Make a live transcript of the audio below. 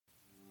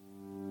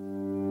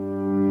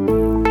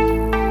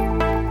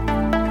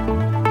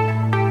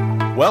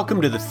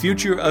Welcome to the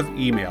future of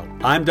email.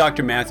 I'm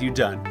Dr. Matthew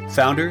Dunn,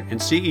 founder and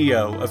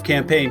CEO of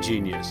Campaign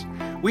Genius.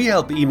 We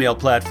help email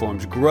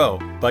platforms grow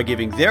by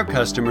giving their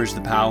customers the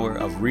power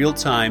of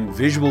real-time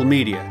visual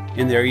media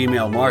in their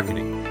email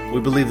marketing. We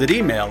believe that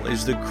email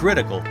is the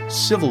critical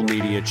civil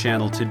media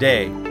channel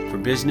today for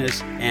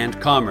business and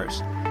commerce.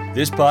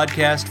 This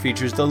podcast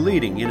features the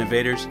leading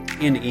innovators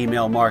in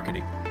email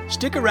marketing.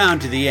 Stick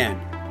around to the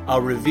end.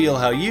 I'll reveal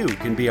how you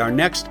can be our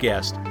next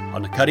guest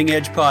on the Cutting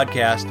Edge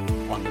podcast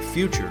on the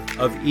future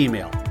of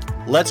email.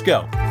 Let's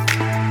go.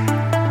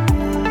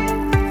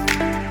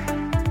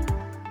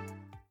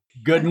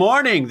 Good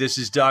morning. This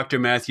is Dr.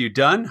 Matthew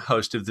Dunn,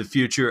 host of the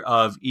Future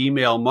of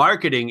Email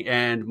Marketing,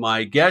 and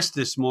my guest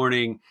this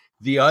morning,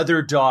 the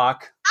other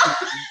doc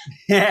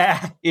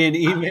in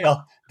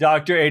email,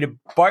 Dr. Ada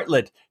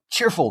Barlatt,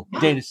 cheerful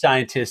data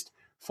scientist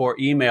for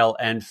email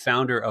and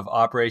founder of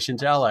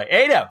OperationsAlly's.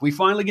 Ada, we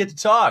finally get to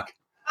talk.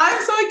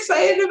 I'm so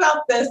excited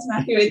about this,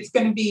 Matthew. It's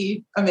going to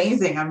be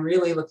amazing. I'm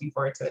really looking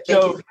forward to it.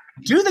 Thank you.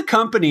 Do the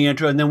company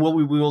intro, and then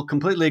we will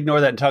completely ignore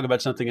that and talk about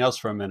something else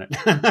for a minute.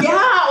 Well,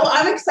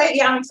 I'm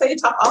excited. I'm excited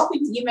to talk all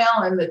things email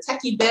and the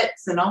techie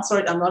bits and all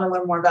sorts. I want to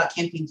learn more about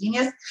Campaign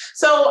Genius.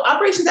 So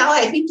Operations Ally,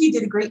 I think you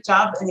did a great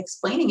job in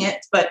explaining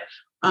it, but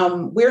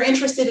we're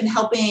interested in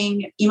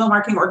helping email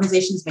marketing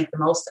organizations make the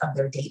most of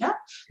their data.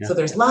 Yeah. So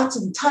there's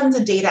tons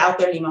of data out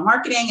there in email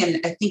marketing.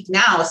 And I think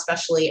now,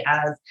 especially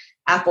as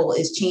Apple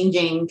is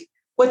changing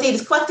what data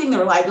is collecting, the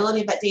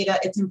reliability of that data,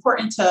 it's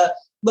important to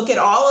look at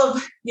all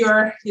of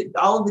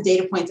the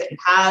data points that you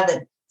have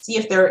and see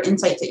if there are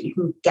insights that you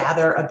can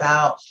gather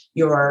about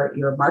your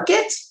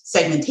market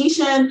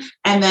segmentation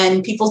and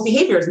then people's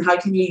behaviors and how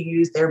can you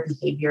use their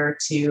behavior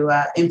to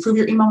improve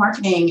your email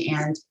marketing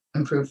and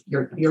improve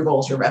your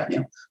goals, your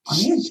revenue on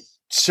the end.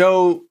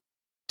 So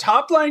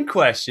top line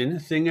question, a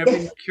thing I've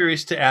been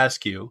curious to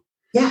ask you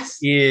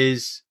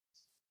is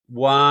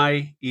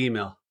why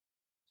email?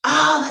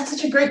 Oh, that's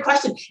such a great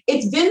question.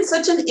 It's been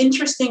such an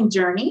interesting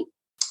journey.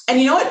 And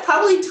it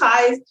probably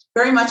ties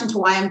very much into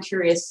why I'm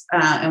curious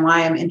and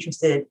why I'm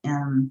interested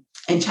in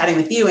chatting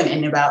with you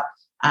and about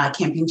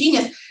Campaign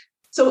Genius.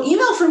 So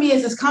email for me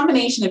is this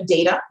combination of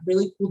data,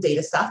 really cool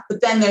data stuff, but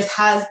then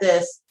has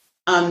this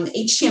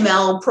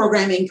HTML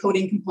programming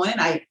coding component.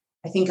 I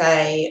think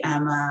I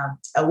am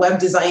a web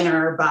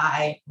designer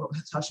by,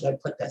 how should I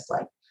put this?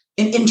 Like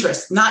in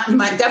interest,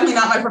 definitely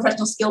not my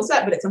professional skill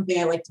set, but it's something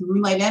I like to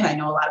moonlight in. I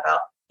know a lot about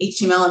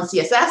HTML and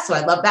CSS, so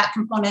I love that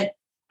component.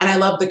 And I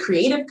love the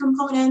creative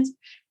component.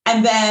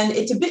 And then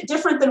it's a bit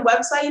different than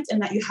websites in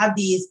that you have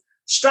these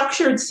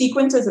structured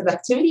sequences of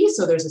activities.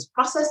 So there's this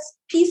process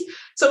piece.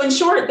 So in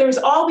short, there's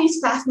all these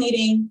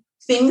fascinating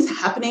things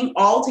happening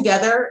all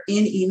together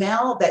in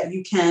email that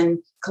you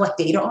can collect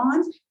data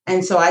on.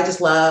 And so I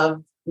just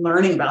love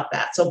learning about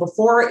that. So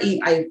before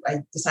I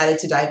decided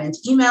to dive into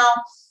email,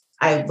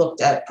 I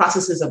looked at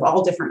processes of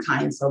all different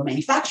kinds. So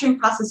manufacturing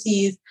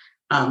processes,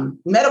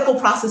 medical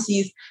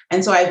processes.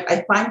 And so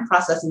I find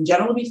process in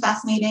general to be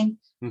fascinating,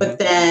 but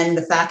then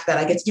the fact that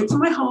I get to do it from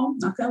my home,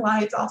 not going to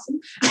lie, it's awesome.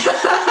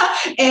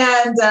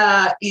 and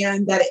that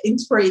it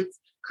integrates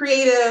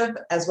creative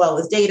as well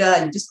as data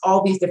and just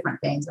all these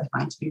different things I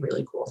find to be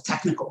really cool,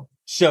 technical.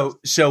 So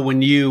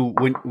when you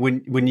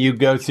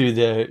go through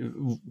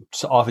the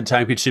often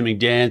time consuming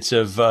dance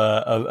of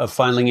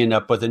finally ending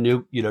up with a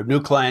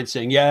new client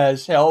saying,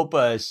 yes, help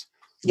us.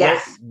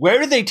 Yes. Where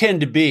do they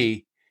tend to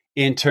be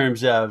in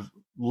terms of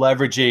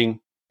leveraging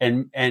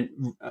and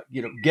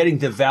getting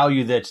the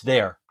value that's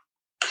there?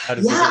 I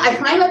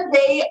find that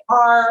they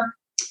are,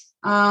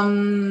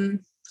 I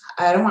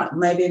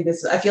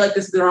feel like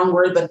this is the wrong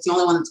word, but it's the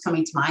only one that's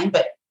coming to mind,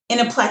 but in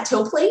a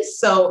plateau place.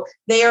 So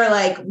they are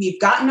like, we've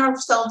gotten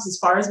ourselves as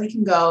far as we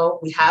can go.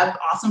 We have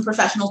awesome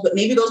professionals, but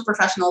maybe those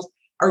professionals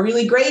are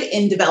really great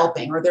in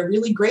developing, or they're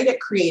really great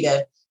at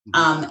creative.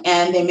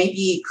 And they may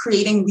be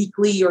creating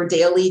weekly or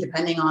daily,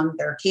 depending on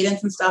their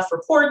cadence and stuff,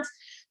 reports,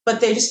 but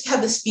they just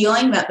have this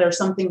feeling that there's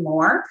something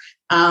more,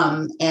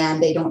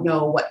 and they don't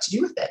know what to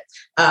do with it,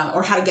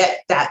 or how to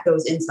get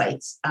those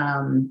insights.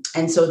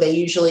 And so they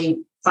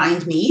usually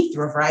find me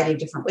through a variety of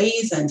different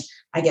ways, and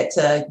I get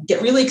to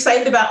get really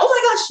excited about, oh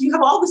my gosh, you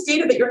have all this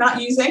data that you're not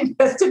using.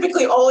 That's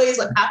typically always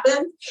what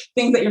happens,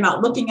 things that you're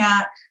not looking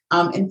at,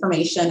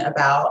 information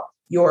about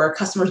your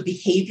customer's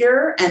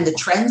behavior and the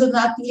trends of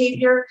that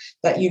behavior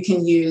that you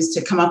can use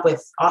to come up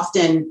with.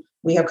 Often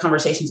we have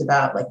conversations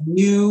about like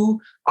new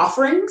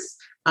offerings,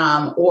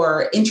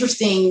 or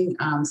interesting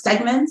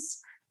segments,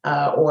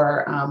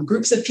 or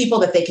groups of people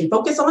that they can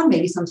focus on,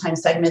 maybe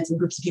sometimes segments and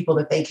groups of people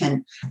that they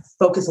can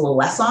focus a little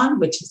less on,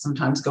 which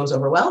sometimes goes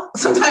over well,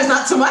 sometimes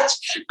not so much,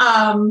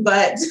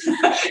 but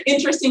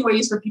interesting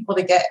ways for people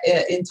to get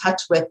in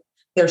touch with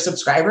their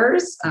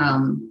subscribers,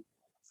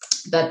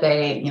 that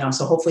they,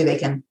 so hopefully they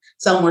can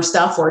sell more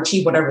stuff or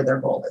achieve whatever their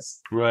goal is.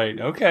 Right.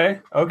 Okay.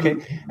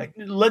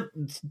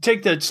 Let's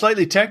take the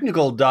slightly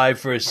technical dive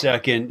for a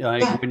second.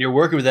 When you're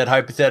working with that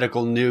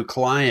hypothetical new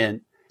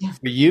client,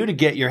 for you to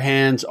get your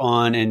hands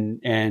on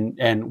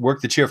and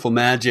work the cheerful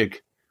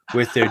magic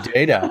with their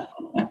data,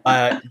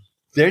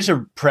 there's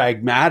a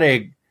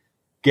pragmatic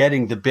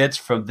getting the bits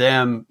from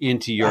them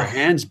into your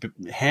hands,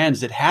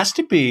 it has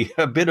to be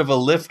a bit of a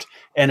lift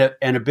and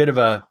a bit of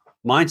a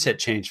mindset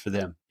change for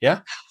them.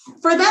 Yeah.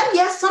 For them,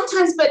 yes,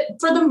 sometimes, but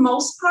for the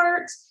most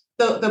part,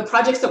 the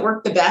projects that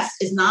work the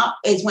best is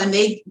when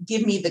they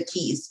give me the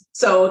keys.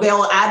 So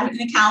they'll add an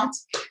account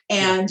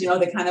and,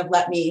 they kind of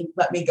let me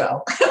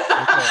go. Okay.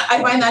 I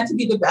find that to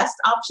be the best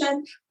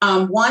option.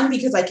 One,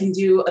 because I can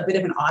do a bit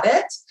of an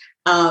audit.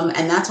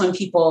 And that's when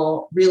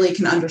people really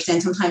can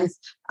understand sometimes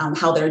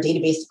how their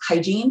database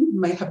hygiene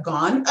might have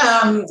gone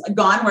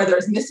where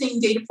there's missing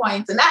data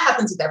points. And that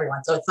happens with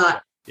everyone. So it's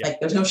not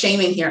like there's no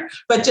shaming here,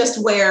 but just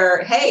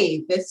where,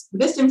 hey,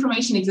 this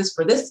information exists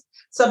for this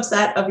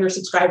subset of your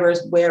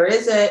subscribers. Where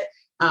is it?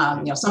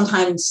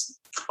 Sometimes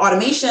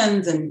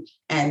automations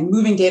and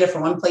moving data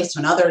from one place to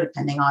another,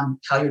 depending on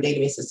how your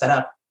database is set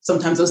up.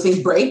 Sometimes those things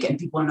break and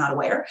people are not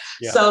aware.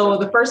 Yeah. So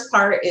the first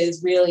part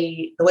is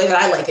really the way that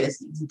I like it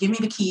is you give me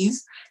the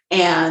keys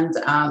and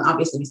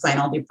obviously we sign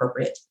all the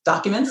appropriate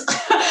documents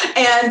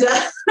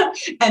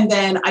and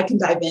then I can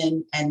dive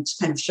in and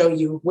kind of show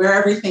you where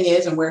everything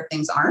is and where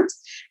things aren't.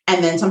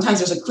 And then sometimes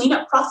there's a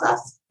cleanup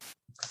process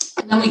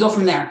and then we go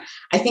from there.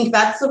 I think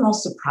that's the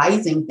most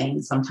surprising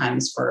thing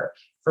sometimes for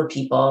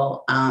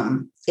people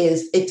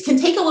is it can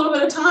take a little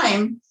bit of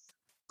time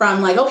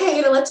from like,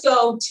 okay, let's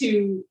go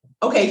to,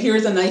 okay,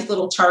 here's a nice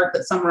little chart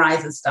that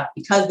summarizes stuff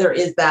because there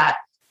is that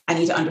I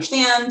need to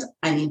understand,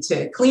 I need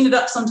to clean it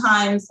up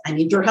sometimes, I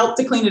need your help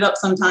to clean it up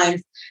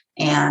sometimes,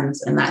 and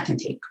that can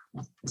take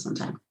some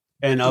time.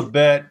 And I'll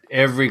bet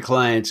every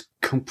client's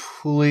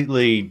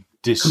completely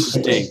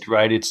distinct,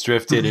 right? It's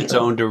drifted its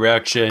own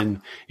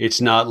direction.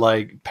 It's not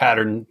like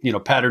pattern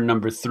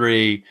number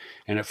 3,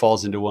 and it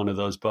falls into one of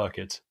those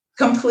buckets.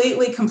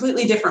 Completely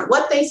different.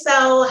 What they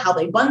sell, how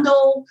they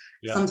bundle,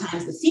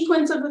 sometimes the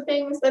sequence of the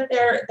things that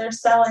they're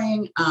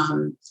selling,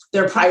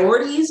 their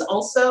priorities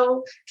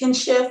also can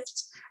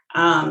shift.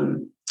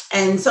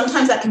 And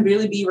sometimes that can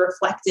really be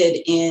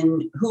reflected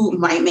in who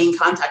my main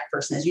contact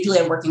person is. Usually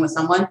I'm working with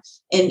someone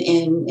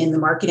in the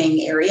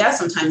marketing area,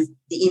 sometimes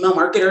the email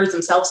marketers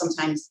themselves,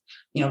 sometimes,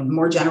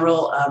 more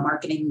general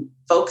marketing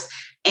folks.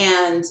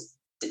 And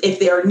if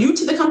they're new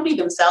to the company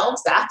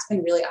themselves, that's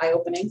been really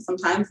eye-opening.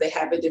 Sometimes they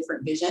have a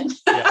different vision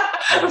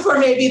for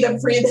maybe the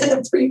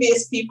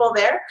previous people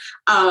there.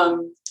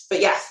 But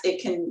yes,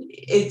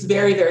 it's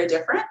very, very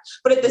different.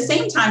 But at the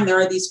same time,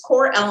 there are these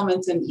core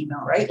elements in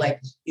email, right?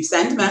 Like you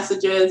send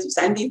messages, you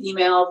send these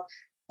emails,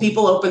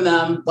 people open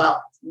them.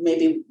 Well,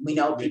 maybe we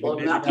know people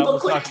open them. People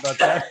click. Talk about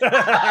that.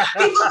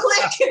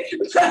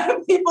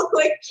 People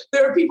click.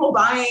 There are people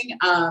buying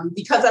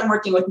because I'm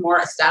working with more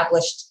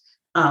established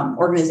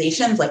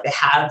organizations, like they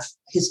have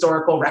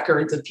historical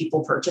records of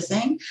people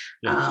purchasing.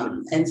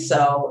 And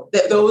so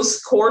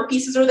those core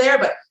pieces are there,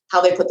 but how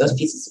they put those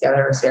pieces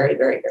together is very,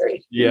 very,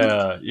 very.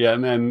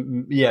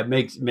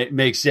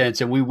 Makes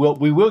sense. And we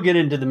will get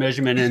into the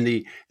measurement and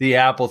the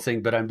Apple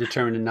thing, but I'm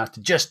determined not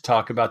to just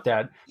talk about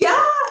that.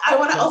 Yeah. I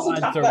want to also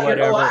talk about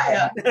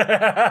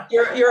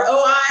your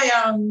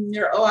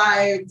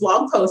OI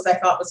blog post. I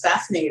thought was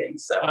fascinating.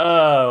 So,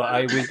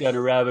 I went down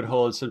a rabbit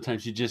hole, and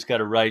sometimes you just got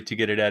to write to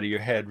get it out of your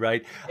head,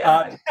 right?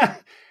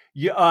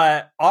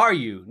 Yeah. Are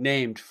you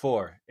named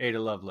for Ada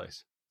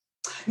Lovelace?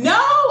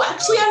 No,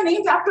 actually, I'm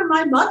named after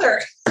my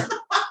mother.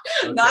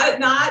 Okay.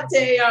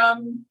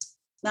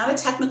 Not a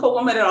technical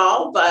woman at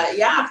all, but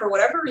yeah, for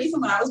whatever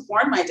reason, when I was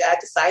born, my dad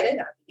decided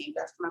I'd be named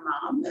after my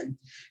mom. And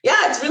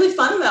yeah, it's really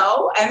fun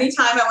though.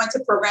 Anytime I went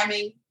to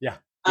programming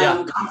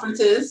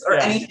conferences or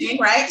anything,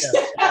 right?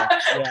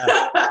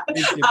 That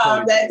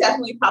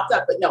definitely popped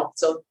up, but no.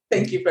 So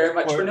thank you very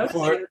much for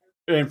noticing.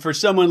 And for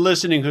someone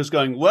listening who's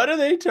going, what are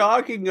they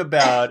talking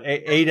about?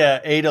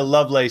 Ada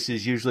Lovelace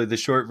is usually the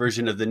short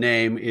version of the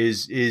name,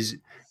 is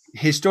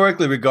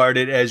historically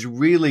regarded as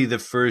really the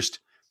first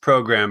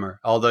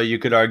programmer, although you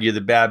could argue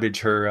that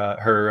Babbage,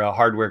 her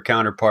hardware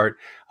counterpart,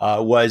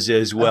 was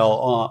as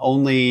well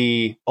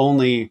only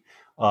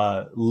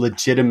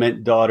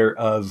legitimate daughter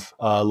of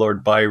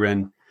Lord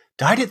Byron,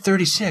 died at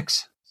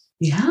 36.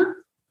 Yeah,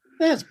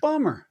 that's a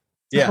bummer.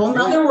 Yeah, a whole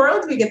nother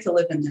world we get to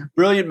live in now.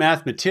 Brilliant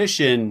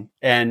mathematician,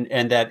 and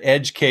that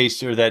edge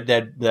case or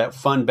that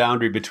fun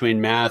boundary between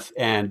math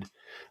and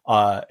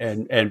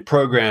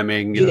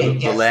programming,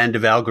 the land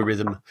of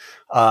algorithm,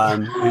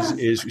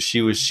 is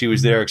she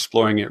was there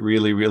exploring it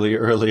really, really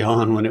early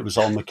on when it was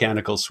all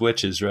mechanical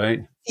switches,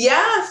 right?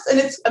 Yes, and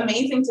it's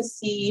amazing to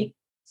see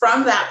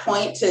from that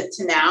point to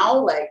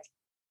now, like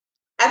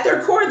at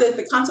their core,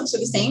 the concepts are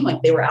the same.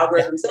 Like they were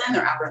algorithms then,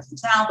 they're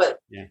algorithms now, but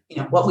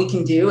what we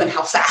can do and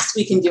how fast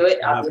we can do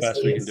it,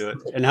 obviously,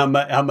 and how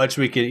much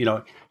we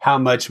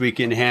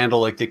can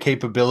handle, like the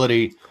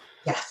capability.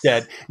 Yes.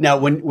 That now,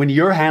 when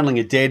you're handling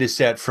a data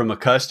set from a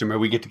customer,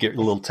 we get to get a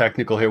little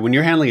technical here. When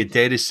you're handling a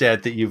data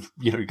set that you've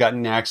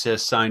gotten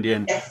access, signed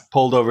in,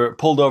 pulled over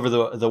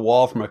the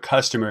wall from a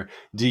customer,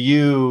 do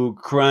you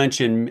crunch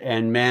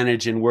and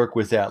manage and work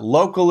with that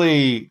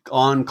locally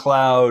on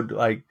cloud?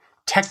 Like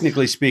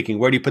technically speaking,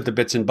 where do you put the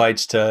bits and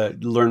bytes to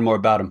learn more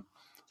about them?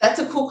 That's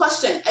a cool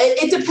question.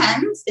 It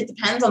depends. It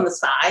depends on the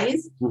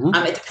size.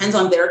 It depends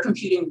on their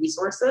computing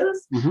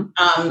resources.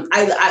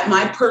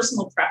 My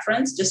personal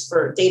preference, just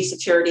for data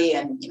security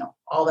and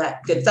all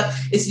that good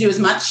stuff, is to do as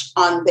much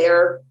on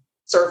their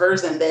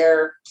servers and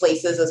their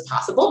places as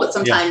possible. But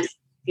sometimes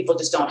people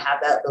just don't have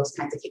those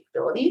kinds of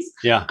capabilities.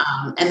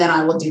 And then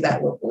I will do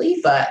that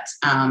locally. But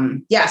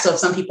so if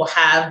some people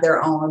have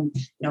their own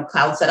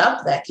cloud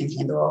setup that can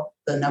handle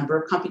the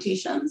number of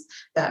computations,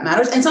 that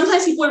matters. And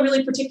sometimes people are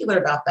really particular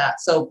about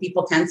that. So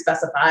people can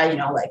specify,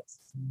 like,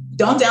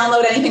 don't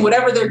download anything,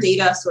 whatever their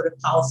data sort of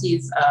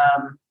policies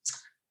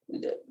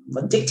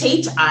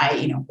dictate,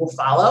 I will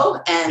follow.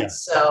 And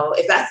so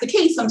if that's the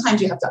case,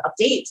 sometimes you have to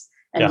update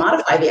and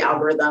modify the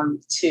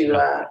algorithm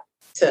to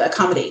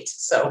accommodate.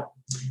 So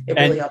it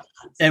really all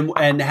depends.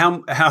 And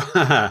how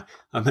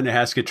I'm going to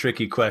ask a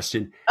tricky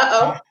question.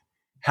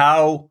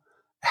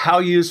 How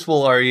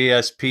useful are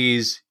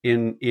ESPs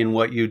in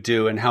what you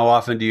do, and how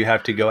often do you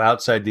have to go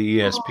outside the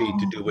ESP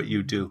to do what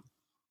you do?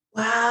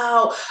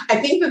 Wow.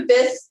 I think that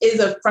this is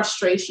a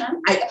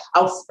frustration.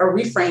 I'll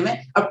reframe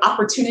it, of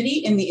opportunity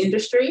in the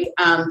industry,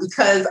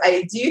 because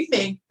I do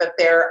think that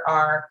there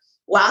are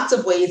lots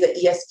of ways that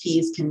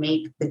ESPs can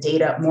make the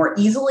data more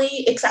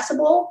easily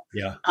accessible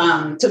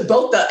to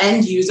both the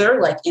end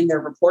user, like in their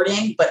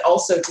reporting, but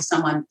also to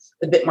someone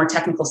with a bit more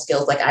technical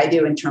skills like I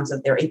do in terms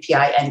of their API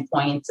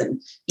endpoints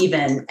and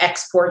even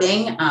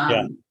exporting.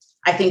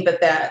 I think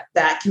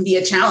that can be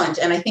a challenge.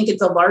 And I think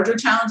it's a larger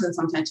challenge than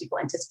sometimes people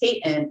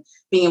anticipate in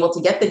being able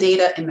to get the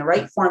data in the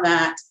right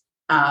format.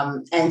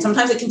 And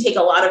sometimes it can take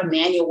a lot of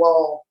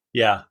manual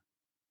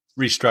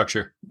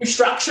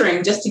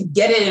restructuring just to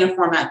get it in a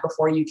format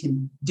before you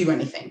can do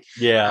anything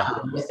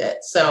with it.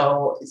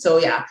 So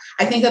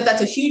I think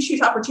that's a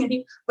huge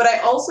opportunity. But I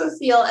also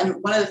feel, and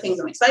one of the things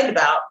I'm excited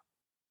about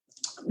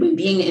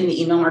being in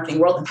the email marketing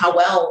world and how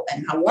well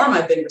and how warm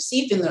I've been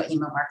received in the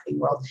email marketing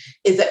world,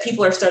 is that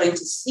people are starting to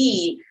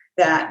see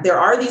that there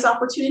are these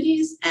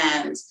opportunities,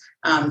 and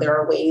there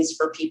are ways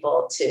for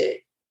people to,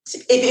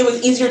 if it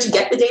was easier to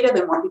get the data,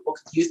 then more people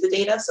could use the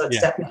data. So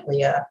it's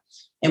definitely a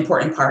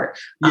important part.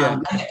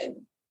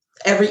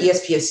 Every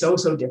ESP is so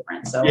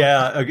different. So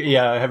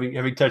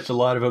having touched a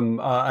lot of them,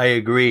 I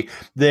agree.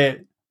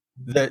 The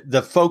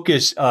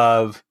focus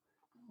of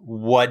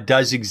what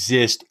does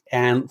exist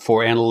and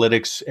for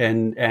analytics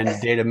and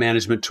data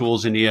management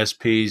tools in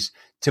ESPs,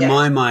 to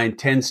my mind,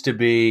 tends to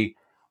be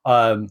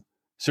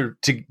sort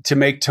of to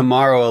make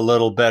tomorrow a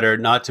little better,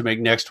 not to make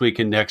next week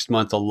and next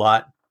month a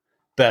lot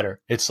better.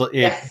 It's like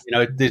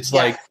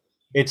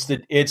it's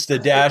the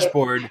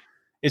dashboard.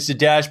 It's the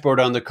dashboard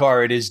on the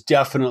car. It is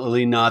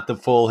definitely not the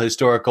full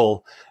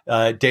historical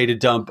data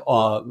dump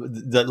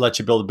that lets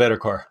you build a better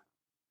car.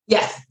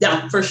 Yes,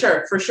 no, for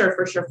sure.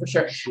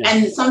 Yeah.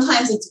 And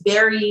sometimes it's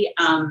very,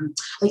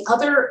 the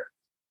other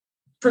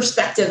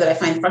perspective that I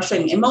find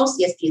frustrating in most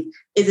ESPs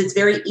is it's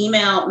very we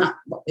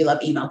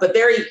love email, but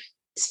very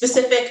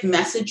specific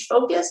message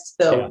focused,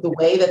 the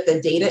way that the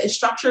data is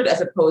structured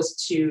as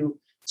opposed to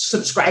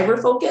subscriber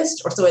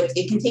focused. Or so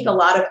it can take a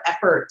lot of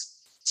effort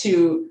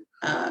to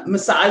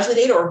massage the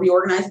data or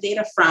reorganize the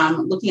data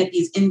from looking at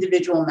these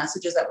individual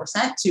messages that were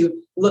sent to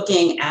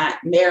looking at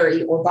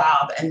Mary or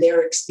Bob and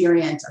their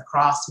experience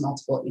across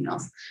multiple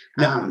emails.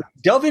 Now,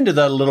 delve into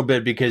that a little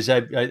bit, because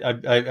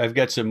I've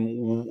got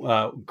some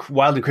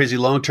wild and crazy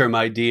long-term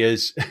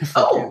ideas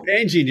for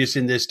Campaign Genius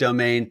in this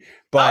domain.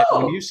 But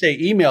when you say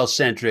email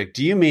centric,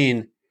 do you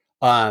mean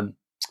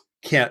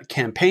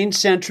campaign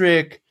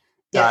centric?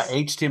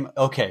 HTML?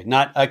 Okay,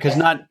 not because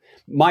not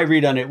my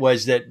read on it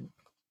was that.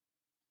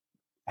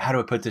 How do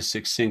I put this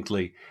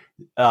succinctly?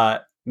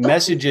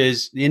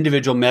 Messages, the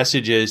individual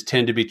messages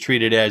tend to be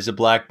treated as a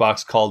black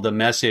box called a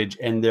message,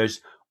 and there's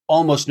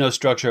almost no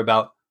structure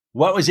about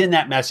what was in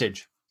that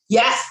message.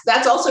 Yes,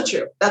 that's also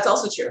true.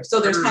 So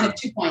there's kind of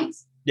 2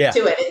 points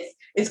to it.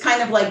 It's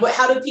kind of like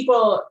how do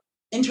people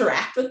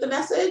interact with the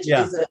message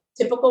is a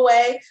typical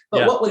way,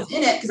 but what was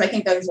in it, because I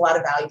think there's a lot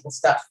of valuable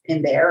stuff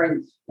in there,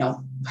 and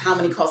how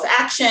many calls to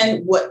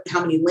action, how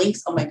many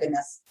links, oh my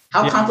goodness,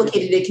 how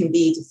complicated it can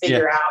be to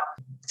figure out.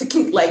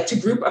 To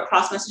group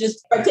across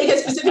messages. If I take a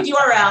specific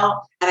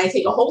URL and I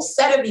take a whole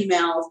set of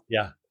emails,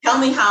 tell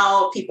me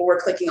how people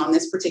were clicking on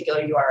this particular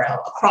URL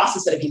across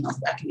a set of emails.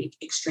 That can be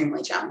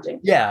extremely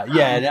challenging.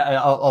 And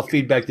I'll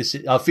feedback this.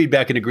 I'll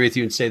feedback and agree with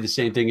you and say the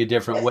same thing a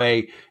different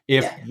way.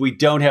 If we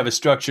don't have a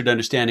structured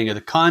understanding of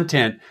the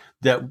content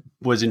that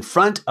was in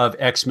front of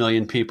X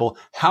million people,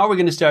 how are we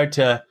going to start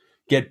to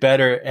get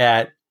better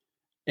at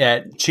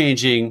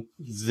changing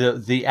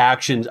the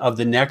actions of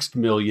the next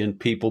million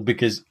people?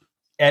 Because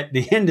at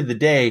the end of the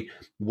day,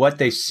 what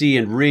they see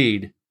and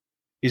read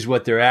is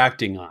what they're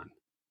acting on.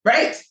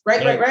 Right.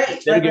 They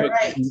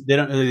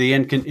don't. The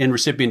end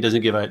recipient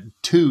doesn't give a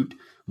toot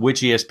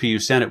which ESP you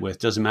sent it with.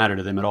 Doesn't matter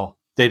to them at all.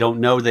 They don't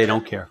know. They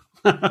don't care.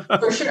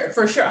 For sure.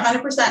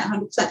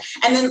 100%.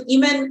 And then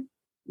even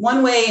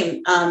one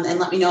way, and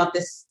let me know if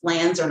this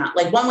lands or not.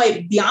 Like one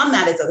way beyond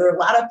that is that there are a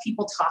lot of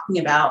people talking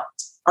about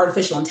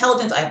artificial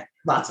intelligence. I have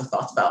lots of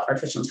thoughts about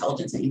artificial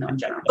intelligence and email in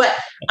general, but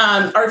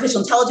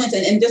artificial intelligence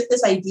and just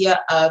this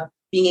idea of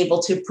being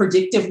able to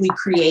predictively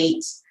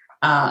create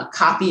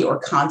copy or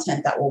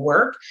content that will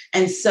work.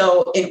 And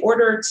so in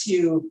order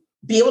to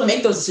be able to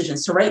make those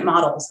decisions, to write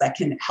models that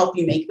can help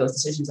you make those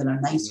decisions in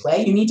a nice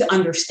way, you need to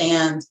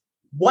understand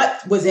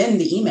what was in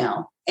the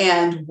email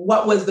and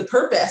what was the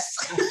purpose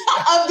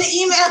of the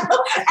email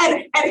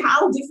and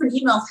how different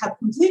emails have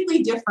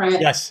completely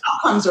different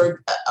outcomes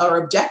or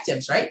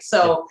objectives, right?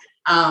 So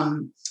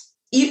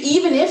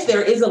even if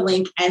there is a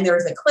link and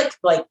there's a click,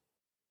 like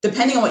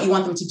depending on what you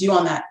want them to do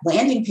on that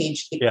landing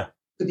page,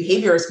 the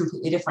behavior is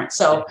completely different.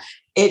 So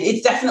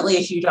it's definitely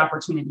a huge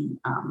opportunity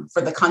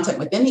for the content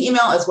within the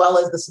email as well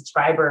as the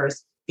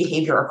subscribers'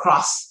 behavior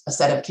across a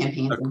set of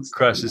campaigns.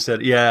 Across a set,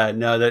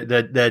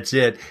 that's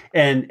it.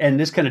 And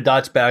this kind of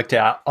dots back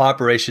to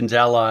Operations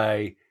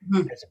Ally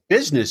as a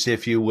business,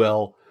 if you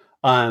will.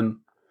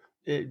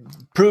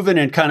 Proven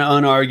and kind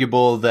of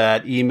unarguable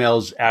that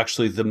email's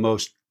actually the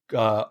most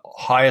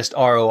highest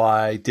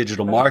ROI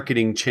digital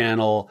marketing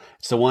channel.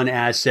 It's the one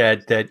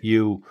asset that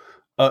you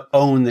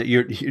own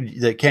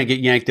that can't get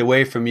yanked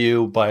away from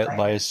you by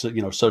a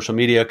social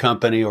media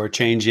company or a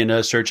change in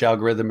a search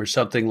algorithm or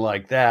something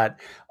like that.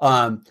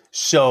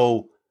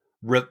 So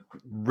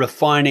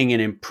refining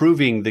and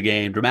improving the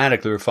game,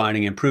 dramatically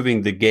refining,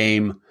 improving the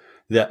game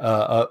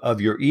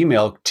of your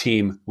email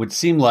team would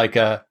seem like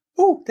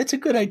that's a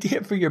good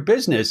idea for your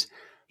business.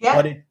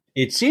 Yeah. But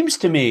it seems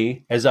to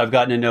me, as I've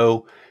gotten to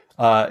know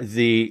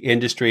the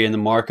industry and the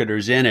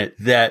marketers in it,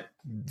 that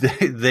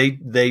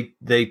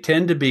they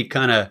tend to be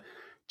kind of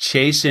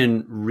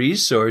chasing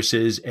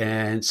resources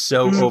and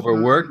so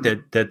overworked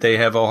that they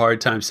have a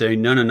hard time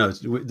saying, no,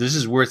 this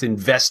is worth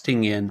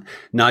investing in,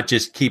 not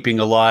just keeping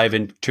alive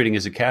and treating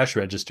as a cash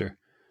register.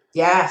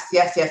 Yes.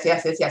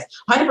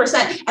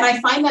 100%. And I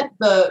find that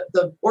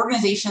the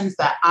organizations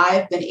that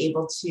I've been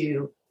able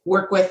to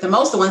work with the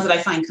most, the ones that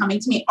I find coming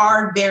to me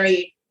are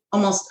very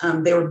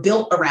they were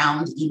built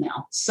around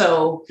email.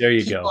 So there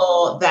you people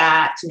go.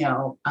 that,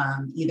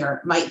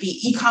 either might be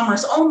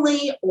e-commerce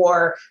only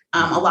or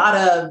a lot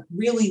of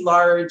really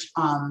large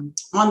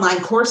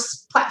online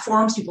course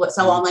platforms, people that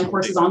sell online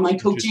courses, online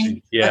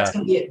coaching. Yeah. That's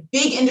going to be a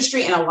big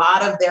industry. And a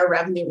lot of their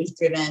revenue is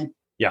driven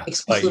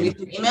exclusively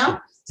through email.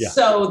 Yeah.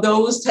 So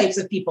those types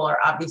of people are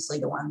obviously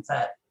the ones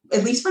that,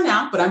 at least for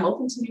now, but I'm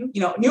open to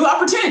new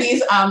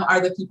opportunities,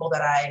 are the people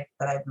that I've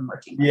been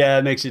working with. Yeah,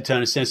 it makes a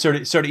ton of sense. Sort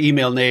of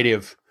email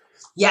native.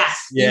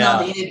 Yes, email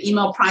native,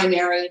 email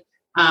primary.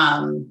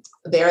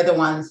 They're the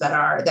ones that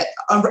are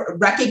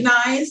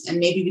recognized, and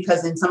maybe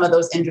because in some of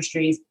those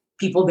industries,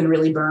 people have been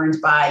really burned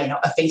by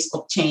a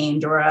Facebook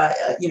change or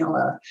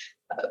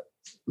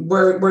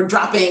we're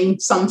dropping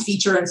some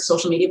feature in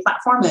social media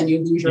platform, then you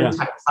lose your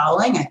entire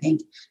following. I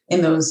think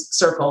in those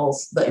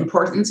circles, the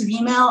importance of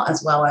email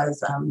as well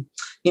as the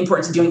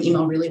importance of doing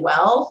email really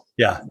well,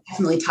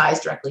 definitely ties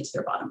directly to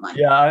their bottom line.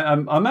 Yeah,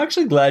 I'm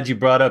actually glad you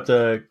brought up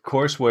the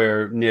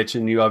courseware niche,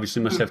 and you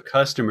obviously must have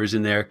customers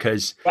in there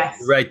because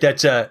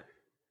that's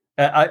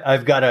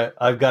I've got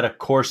a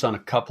course on a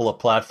couple of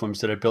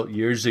platforms that I built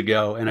years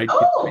ago, and it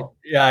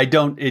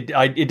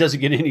doesn't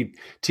get any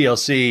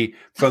TLC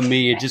from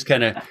me. It just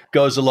kind of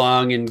goes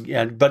along,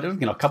 but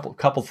a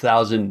couple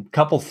thousand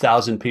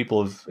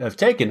people have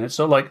taken it.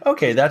 So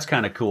okay, that's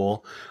kind of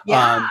cool.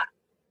 Yeah.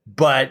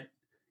 But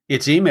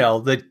it's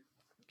email that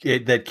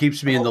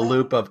keeps me in the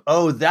loop of,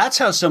 that's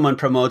how someone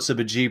promotes the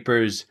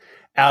bejeepers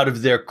out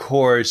of their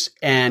course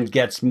and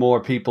gets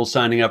more people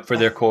signing up for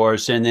their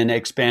course and then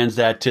expands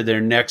that to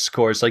their next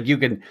course. Like you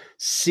can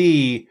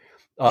see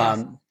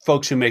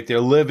folks who make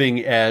their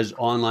living as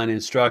online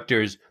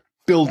instructors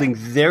building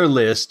their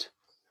list.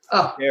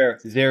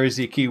 There is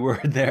the key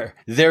word there,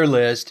 their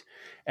list.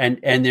 And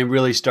then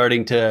really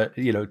starting to,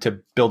 to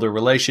build a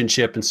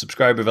relationship and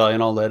subscriber value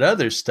and all that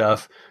other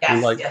stuff.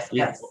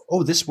 Yes.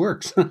 Oh, this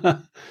works.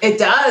 It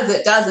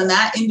does. And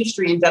that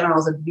industry in general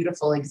is a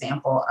beautiful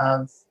example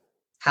of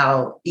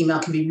how email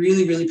can be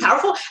really, really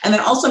powerful. And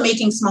then also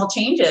making small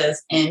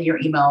changes in your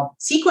email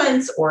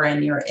sequence or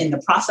in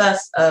the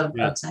process of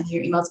sending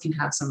your emails can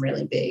have some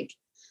really big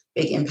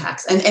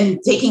impacts. And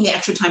taking the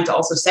extra time to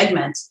also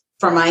segment,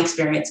 from my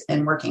experience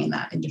in working in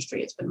that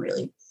industry, it's been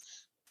really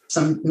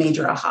some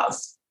major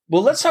ahas.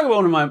 Well, let's talk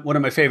about one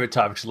of my favorite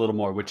topics a little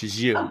more, which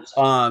is you.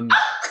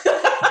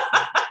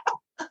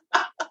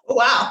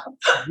 Wow.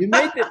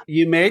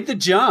 You made the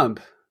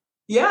jump.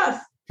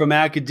 Yes. From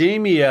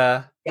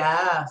academia.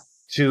 Yes.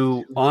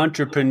 To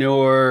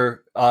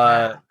entrepreneur,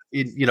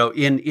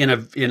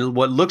 in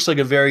what looks like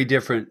a very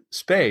different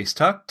space.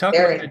 Talk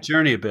about the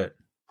journey a bit.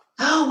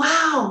 Oh,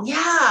 wow.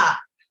 Yeah.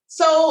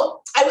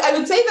 So I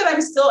would say that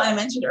I'm still, I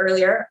mentioned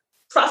earlier,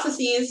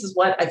 processes is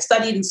what I've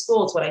studied in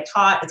school. It's what I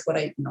taught. It's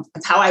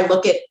it's how I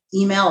look at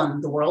email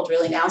and the world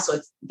really now. So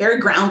it's very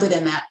grounded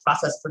in that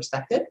process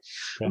perspective.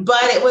 Yeah.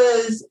 But it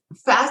was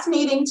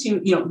fascinating to,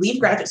 leave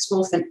graduate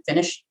school,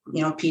 finish,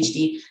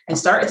 PhD and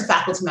start as a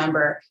faculty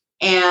member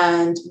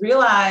and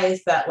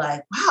realized that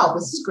like, wow,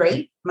 this is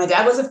great. My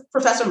dad was a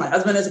professor. My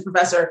husband is a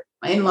professor.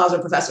 My in-laws are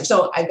professors.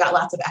 So I've got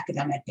lots of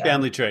academic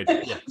family trait.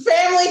 Yeah.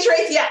 Family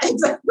traits. Yeah,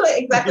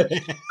 exactly. But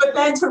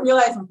then to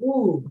realize,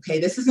 ooh, okay,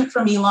 this isn't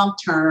for me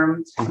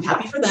long-term. I'm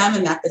happy for them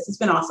and that this has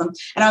been awesome.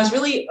 And I was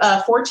really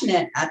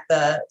fortunate at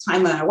the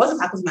time when I was a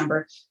faculty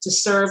member to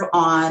serve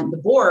on the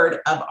board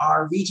of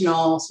our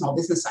regional small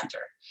business center.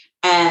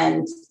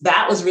 And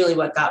that was really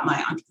what got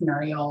my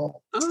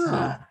entrepreneurial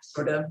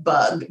sort of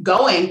bug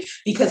going,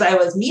 because I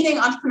was meeting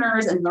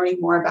entrepreneurs and learning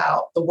more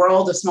about the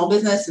world of small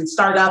business and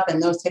startup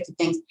and those types of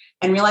things,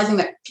 and realizing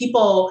that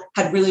people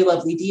had really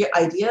lovely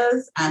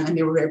ideas and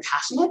they were very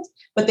passionate,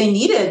 but they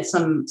needed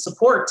some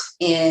support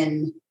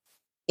in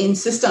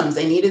systems.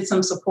 They needed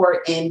some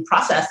support in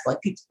process.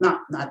 Like people,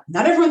 not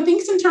everyone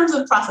thinks in terms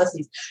of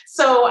processes.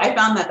 So I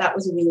found that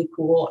was a really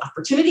cool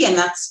opportunity. And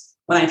that's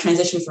when I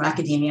transitioned from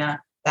academia.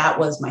 That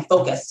was my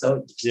focus.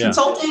 So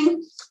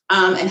consulting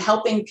and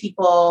helping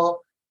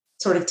people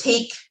sort of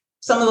take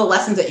some of the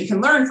lessons that you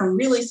can learn from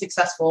really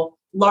successful,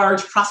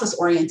 large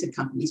process-oriented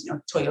companies,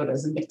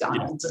 Toyotas and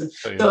McDonald's and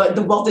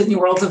the Walt Disney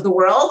Worlds of the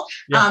world.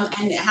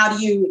 And how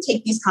do you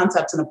take these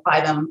concepts and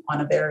apply them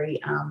on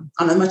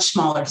a much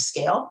smaller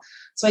scale?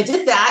 So I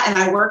did that, and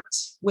I worked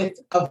with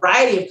a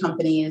variety of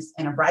companies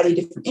in a variety of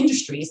different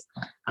industries.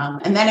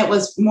 And then it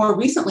was more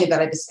recently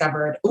that I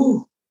discovered,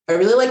 I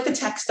really like the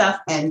tech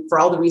stuff. And for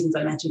all the reasons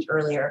I mentioned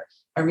earlier,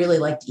 I really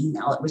liked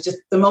email. It was just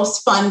the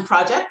most fun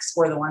projects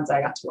were the ones I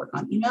got to work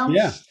on email.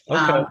 Yeah.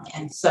 Okay.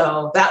 And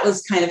so that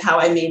was kind of how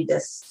I made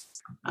this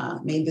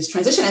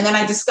transition. And then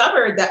I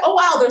discovered that,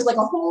 there's like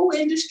a whole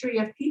industry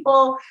of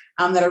people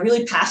that are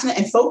really passionate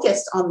and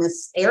focused on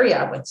this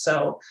area.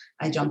 So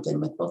I jumped in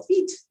with both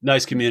feet.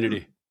 Nice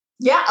community.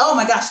 Yeah. Oh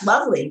my gosh.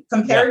 Lovely.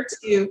 Compared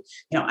to,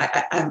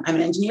 I'm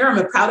an engineer. I'm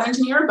a proud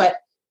engineer, but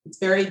it's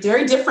very,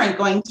 very different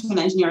going to an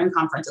engineering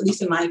conference, at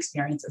least in my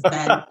experience,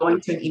 than going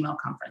to an email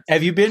conference.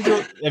 Have you been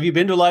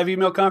to a live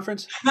email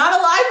conference? Not a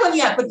live one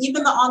yet, but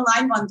even the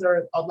online ones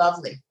are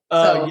lovely.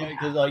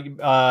 Because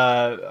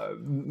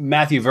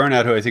Matthew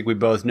Vernout, who I think we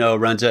both know,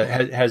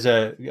 has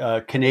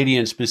a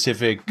Canadian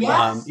specific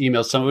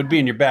email. Some would be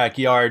in your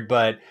backyard,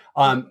 but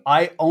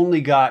I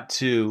only got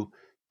to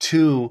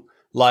 2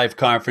 live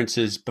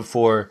conferences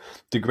before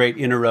the great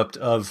interrupt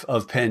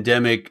of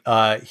pandemic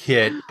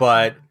hit,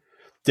 but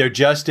they're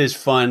just as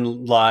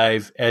fun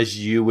live as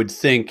you would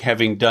think,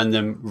 having done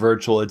them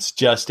virtual. It's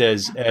just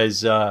as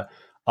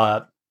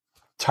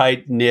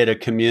tight-knit a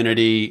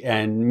community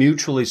and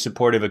mutually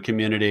supportive a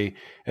community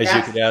as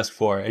you could ask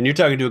for. And you're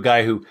talking to a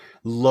guy who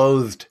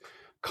loathed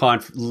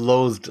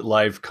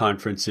live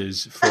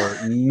conferences for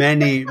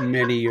many,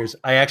 many years.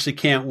 I actually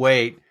can't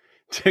wait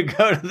to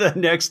go to the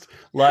next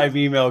live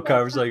email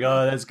conference. Like,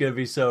 that's going to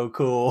be so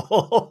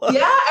cool.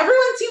 Yeah,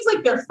 everyone seems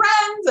like they're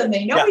friends and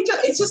they know each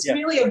other. It's just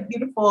really a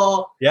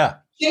beautiful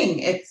thing.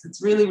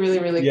 It's really, really,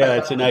 really good.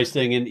 It's a nice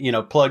thing. And,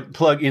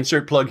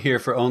 insert plug here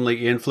for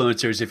Only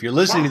Influencers. If you're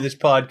listening to this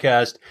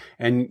podcast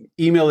and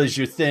email is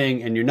your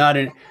thing and you're not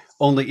an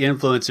Only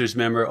Influencers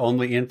member,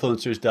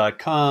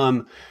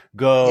 onlyinfluencers.com,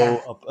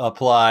 go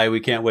apply. We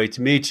can't wait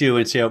to meet you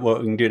and see what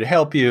we can do to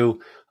help you.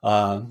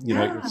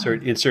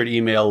 Insert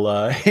email,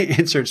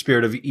 insert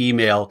spirit of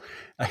email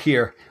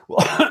here.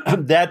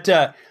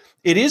 That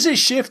it is a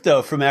shift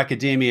though from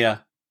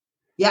academia,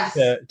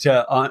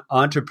 to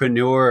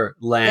entrepreneur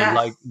land.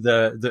 Like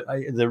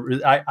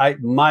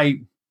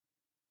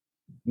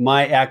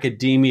my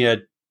academia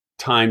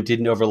time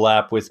didn't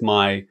overlap with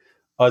my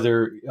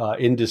other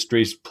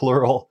industries,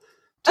 plural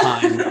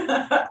time,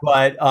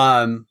 but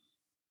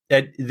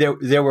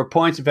there were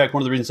points. In fact,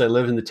 one of the reasons I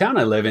live in the town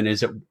I live in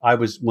is that I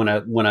was when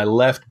I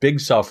left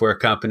big software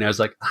company, I was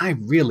like, I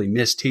really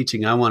miss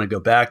teaching. I want to go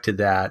back to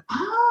that.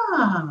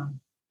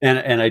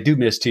 And I do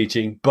miss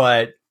teaching,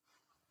 but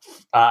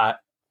I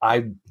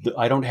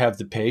don't have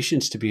the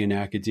patience to be in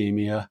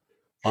academia.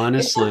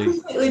 Honestly, it's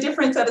a completely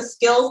different set of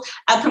skills,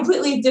 a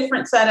completely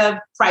different set of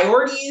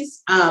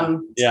priorities.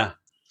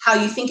 How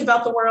you think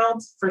about the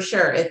world, for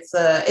sure. It's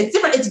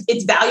different.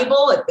 It's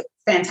valuable.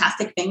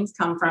 Fantastic things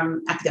come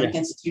from academic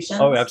institutions.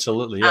 Oh,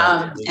 absolutely.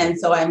 Yeah. And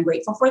so I'm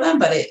grateful for them.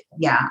 But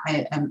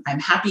I'm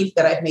happy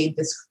that I've made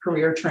this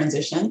career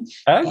transition.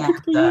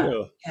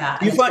 Do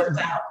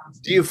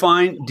you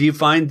find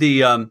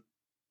the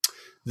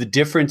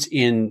difference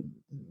in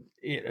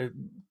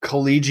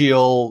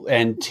collegial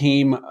and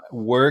team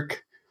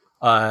work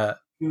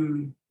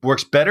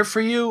works better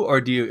for you, or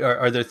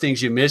are there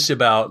things you miss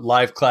about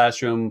live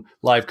classroom,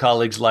 live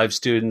colleagues, live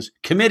students,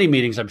 committee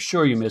meetings? I'm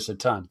sure you miss a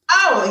ton.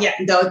 Oh yeah,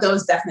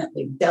 those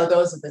definitely.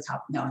 Those are the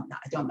top. No,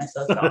 I don't miss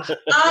those at all.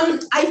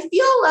 I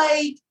feel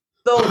like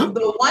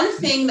the one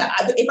thing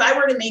that if I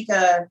were to make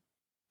a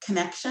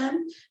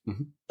connection,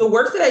 the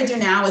work that I do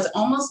now is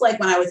almost like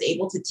when I was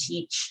able to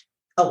teach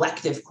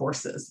elective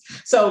courses.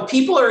 So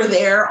people are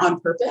there on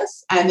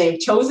purpose and they've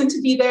chosen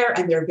to be there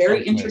and they're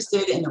very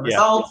interested in the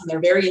results and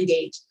they're very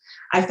engaged.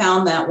 I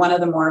found that one of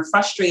the more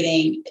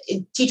frustrating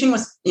teaching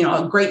was,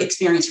 a great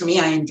experience for me.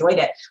 I enjoyed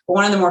it. But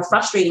one of the more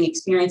frustrating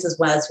experiences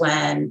was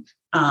when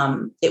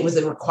it was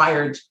a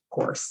required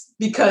course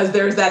because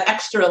there's that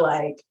extra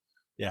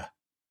yeah.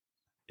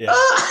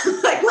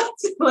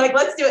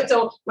 Let's do it.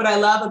 So what I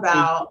love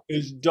about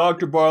is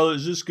Dr. Barlatt,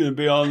 is this going to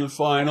be on the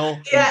final?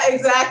 Yeah,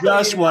 exactly.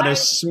 Just want to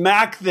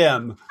smack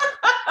them.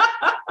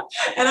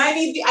 And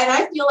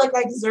I feel like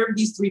I deserve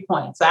these 3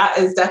 points. That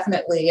is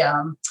definitely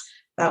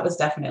that was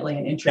definitely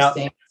an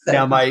interesting.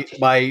 Now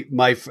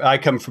I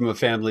come from a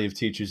family of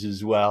teachers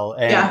as well,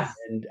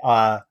 and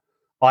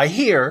I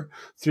hear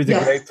through the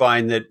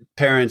grapevine that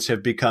parents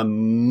have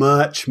become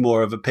much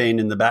more of a pain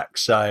in the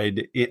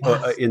backside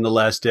in the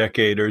last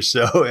decade or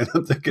so. And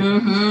I'm thinking,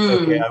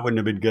 okay, I wouldn't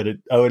have been good at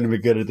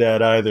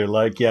that either.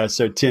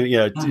 So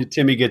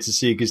Timmy gets a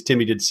C because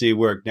Timmy did C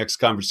work. Next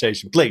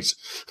conversation, please.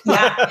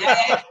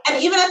 Yeah.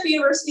 And even at the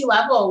university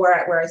level where I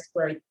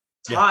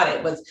taught,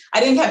 I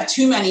didn't have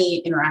too many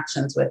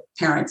interactions with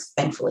parents,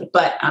 thankfully,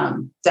 but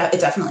it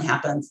definitely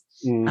happens.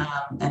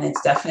 And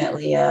it's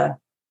definitely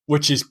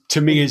which is, to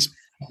me, is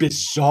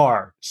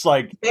bizarre. It's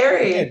like,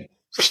 very.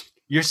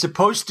 You're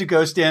supposed to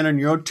go stand on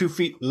your own 2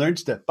 feet and learn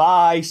stuff.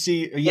 Bye,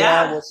 see.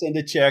 Yeah, we'll send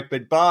a check,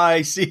 but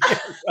bye, see.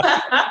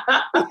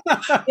 I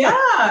don't know.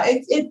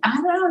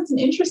 It's an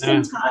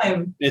interesting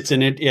time.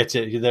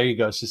 There you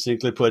go.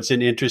 Succinctly put, it's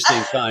an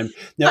interesting time.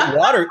 Now,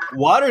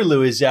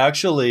 Waterloo is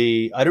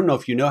actually, I don't know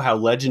if you know how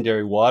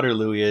legendary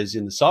Waterloo is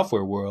in the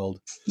software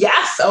world.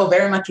 Yes. Oh,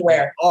 very much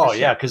aware. Oh,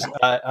 yeah. Because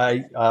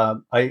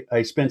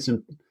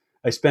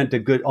I spent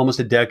almost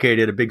a decade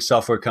at a big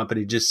software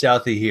company just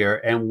south of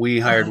here, and we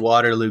hired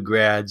Waterloo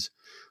grads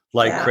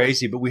like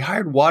crazy. But we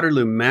hired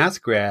Waterloo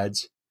math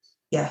grads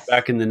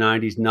back in the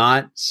 90s,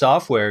 not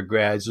software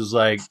grads. It was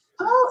like,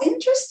 oh,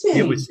 interesting.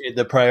 It was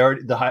the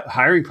priority. The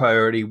hiring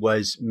priority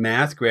was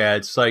math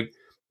grads. It's like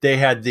they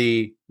had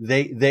the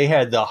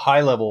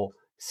high level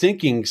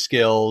thinking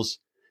skills,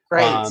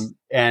 right?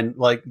 And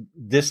like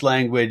this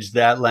language,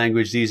 that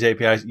language, these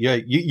APIs. Yeah,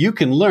 you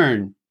can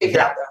learn.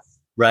 Exactly.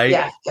 Right.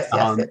 Yes.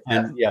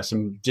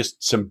 And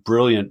some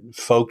brilliant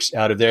folks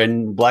out of there.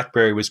 And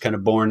BlackBerry was kind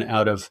of born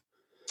out of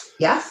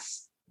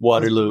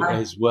Waterloo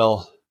as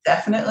well.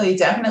 Definitely.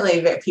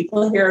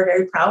 People here are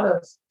very proud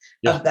of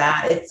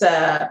that.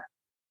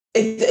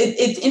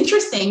 It's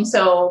interesting.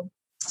 So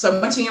I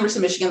went to the University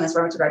of Michigan. That's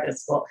where I went to graduate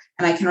school,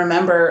 and I can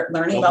remember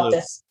learning about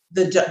this.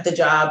 The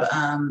job,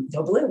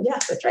 Go Blue.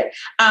 Yes, that's right.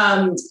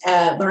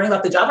 Learning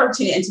about the job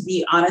opportunity, and to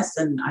be honest,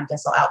 and I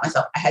guess I'll out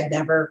myself, I had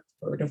never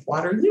heard of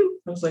Waterloo.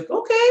 I was like,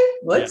 okay,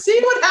 let's see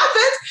what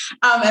happens.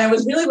 And it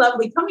was really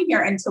lovely coming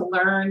here and to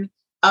learn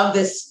of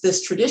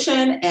this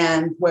tradition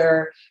and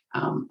where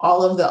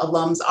all of the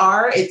alums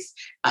are. It's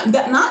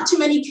that not too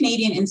many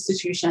Canadian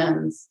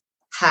institutions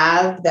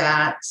have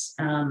that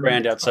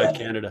brand outside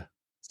Canada.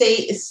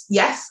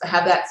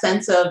 Have that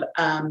sense of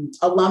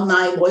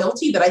alumni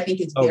loyalty that I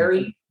think is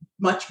very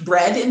much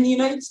bred in the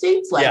United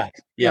States.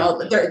 You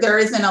know, there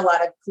isn't a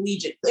lot of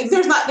collegiate,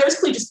 there's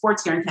collegiate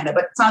sports here in Canada,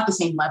 but it's not the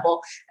same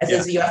level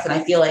as the US. And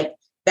I feel like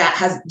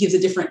that gives a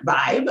different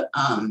vibe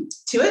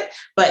to it.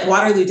 But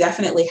Waterloo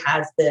definitely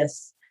has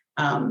this,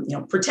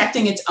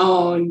 protecting its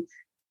own.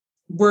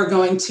 We're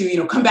going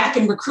to, come back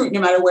and recruit no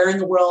matter where in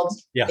the world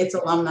its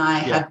alumni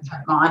have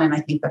gone. And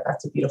I think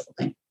that's a beautiful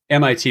thing.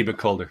 MIT, but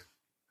colder.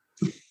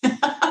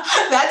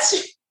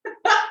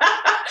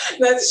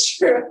 That's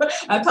true.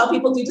 That's how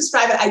people do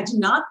describe it. I do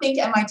not think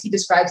MIT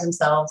describes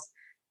themselves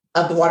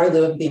of the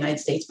Waterloo of the United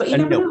States, but you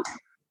never know.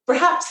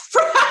 Perhaps.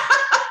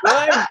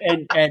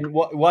 and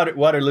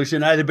Waterloo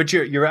should either. But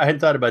you're. I hadn't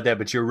thought about that,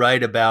 but you're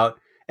right about,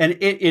 and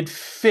it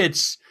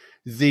fits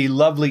the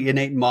lovely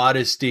innate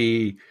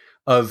modesty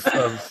of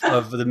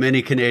the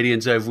many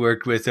Canadians I've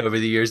worked with over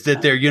the years,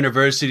 that their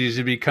universities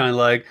would be kind of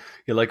like,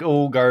 you're like,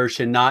 oh gosh,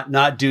 and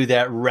not do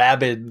that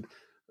rabid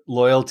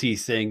loyalty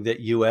thing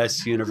that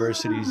U.S.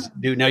 universities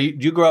do. Now,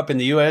 you grew up in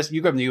the U.S. You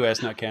grew up in the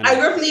U.S., not Canada. I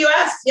grew up in the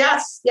U.S.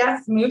 Yes.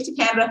 Moved to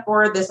Canada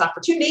for this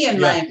opportunity, and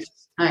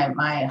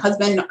my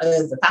husband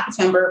is a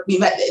faculty member. We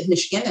met in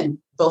Michigan, and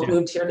both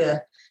moved here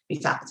to be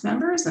faculty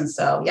members. And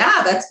so,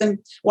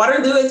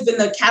 Waterloo has been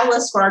the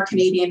catalyst for our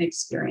Canadian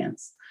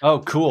experience. Oh,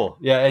 cool.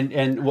 Yeah.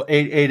 And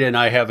Ada and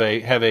I have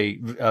a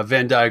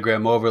Venn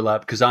diagram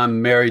overlap because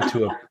I'm married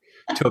to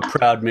a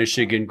proud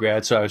Michigan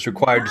grad. So I was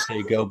required to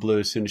say Go Blue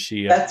as soon as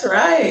she That's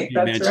right.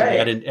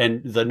 That.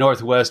 And the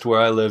Northwest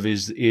where I live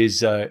is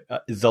the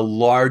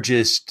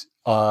largest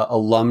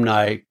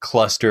alumni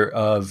cluster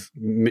of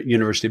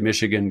University of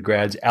Michigan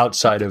grads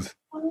outside of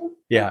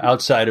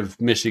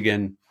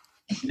Michigan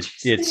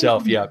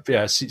itself.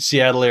 Yeah.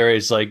 Seattle area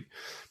is like,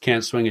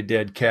 can't swing a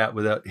dead cat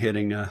without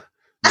hitting a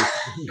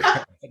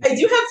I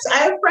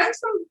have friends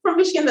from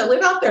Michigan that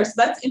live out there, so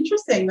that's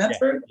interesting. That's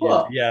very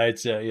cool. Yeah,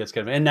 it's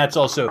kind of, and it's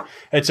also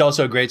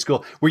a great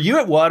school. Were you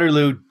at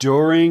Waterloo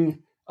during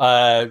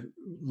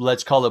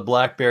let's call it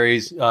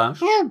BlackBerry's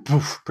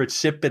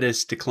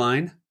precipitous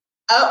decline?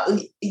 Oh,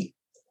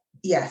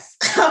 yes.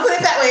 I'll put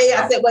it that way.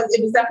 Yes, it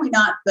was definitely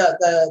not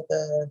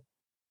the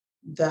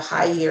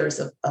high years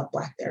of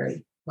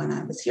BlackBerry when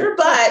I was here,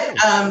 but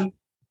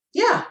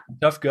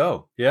tough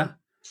go. Yeah.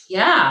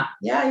 Yeah.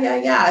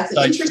 It's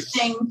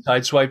interesting.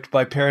 Sideswiped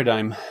by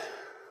Paradigm.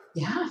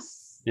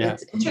 Yes. Yeah.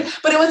 It's interesting.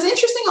 But it was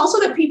interesting also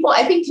that people,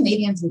 I think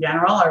Canadians in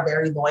general are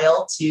very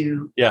loyal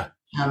to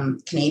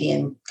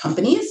Canadian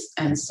companies.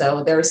 And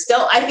so there's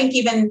still, I think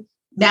even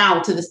now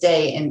to this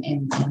day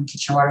in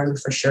Kitchener-Waterloo,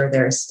 for sure,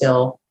 there's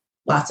still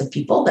lots of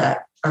people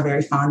that are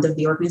very fond of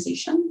the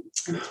organization.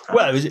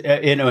 Well,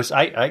 it was,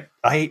 I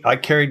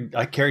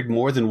carried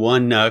more than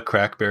one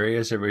crackberry,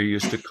 as everybody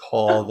used to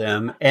call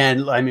them.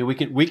 And I mean,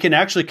 we can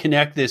actually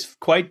connect this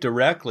quite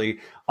directly.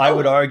 I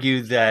would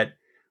argue that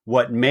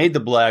what made the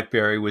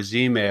BlackBerry was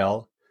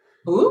email.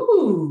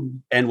 Ooh.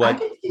 And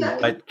what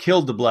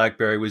killed the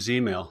BlackBerry was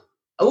email.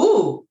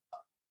 Ooh.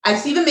 I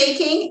see the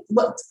making.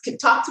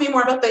 Talk to me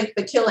more about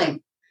the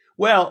killing.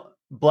 Well,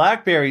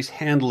 BlackBerry's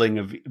handling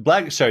of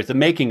the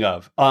making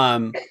of.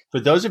 For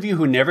those of you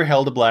who never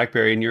held a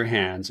BlackBerry in your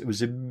hands, it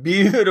was a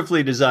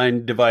beautifully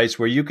designed device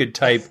where you could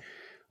type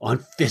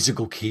on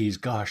physical keys.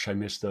 Gosh, I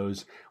miss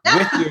those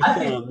with your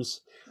thumbs.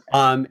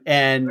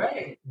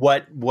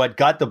 What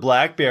got the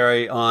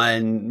BlackBerry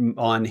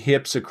on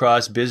hips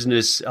across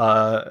business,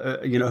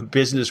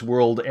 business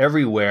world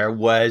everywhere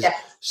was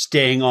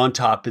staying on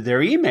top of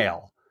their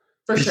email.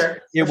 For sure.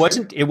 It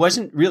wasn't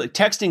really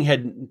texting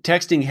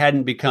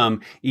hadn't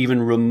become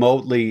even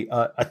remotely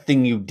a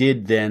thing you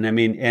did then. I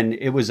mean, and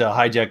it was a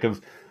hijack of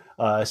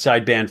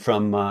sideband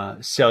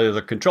from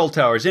cellular control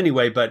towers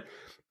anyway, but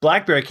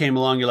BlackBerry came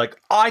along, you're like,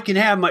 I can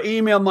have my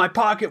email in my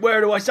pocket.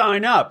 Where do I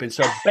sign up? And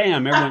so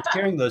bam, everyone's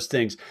carrying those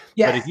things.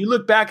 Yes. But if you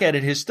look back at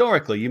it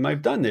historically, you might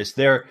have done this.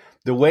 The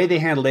way they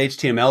handled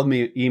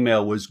HTML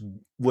email was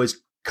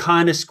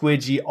kind of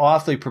squidgy,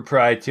 awfully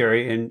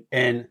proprietary,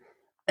 and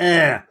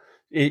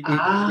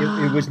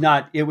it was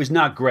not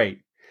great.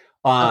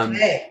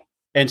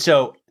 And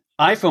so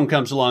iPhone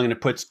comes along and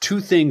it puts two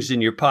things in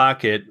your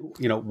pocket.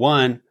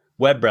 One,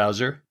 web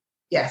browser.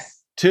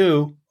 Yes.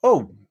 Two,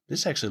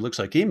 this actually looks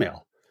like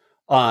email.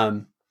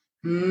 And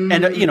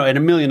and a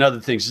million other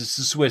things. It's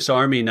the Swiss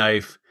Army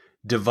knife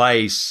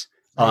device.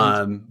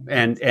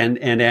 And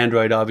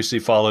Android obviously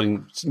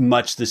following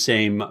much the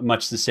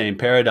same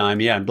paradigm.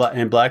 Yeah.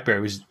 And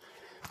BlackBerry was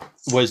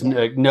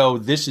no,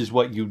 this is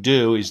what you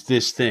do is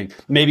this thing.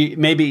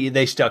 Maybe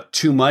they stuck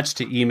too much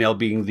to email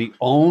being the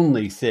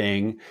only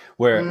thing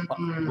where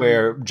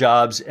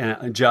Jobs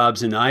and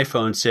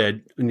iPhone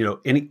said,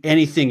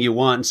 anything you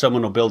want and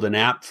someone will build an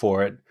app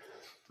for it.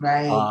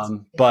 Right.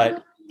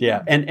 But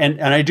yeah.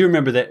 And I do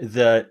remember that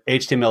the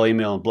HTML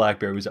email in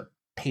BlackBerry was a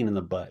pain in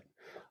the butt.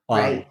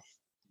 Right.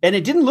 And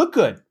it didn't look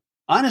good,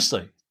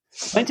 honestly.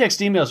 Plain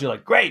text emails, you're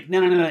like, great,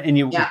 no, and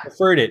you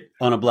preferred it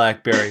on a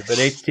BlackBerry, but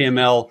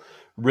HTML,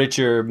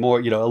 richer, more,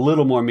 a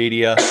little more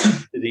media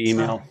to the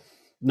email,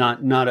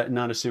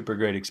 not a super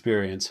great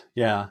experience.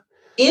 Yeah.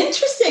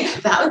 Interesting.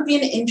 That would be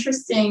an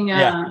interesting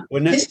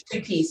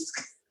history piece.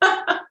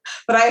 But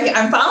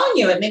I'm following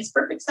you. It makes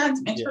perfect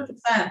sense.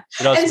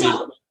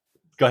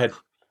 Go ahead.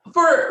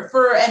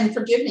 And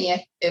forgive me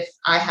if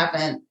I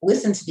haven't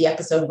listened to the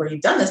episode where you've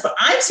done this, but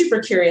I'm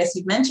super curious.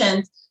 You've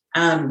mentioned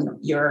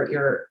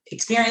your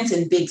experience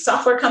in big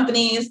software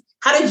companies.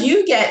 How did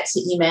you get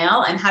to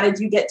email, and how did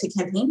you get to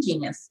Campaign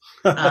Genius?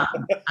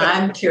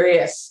 I'm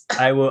curious.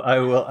 I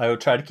will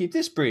try to keep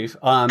this brief.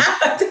 As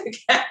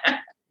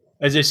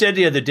I said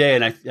the other day,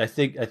 and I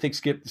think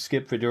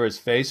Skip Fedura's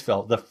face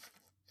fell. The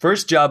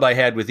first job I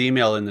had with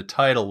email in the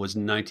title was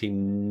in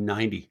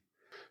 1990.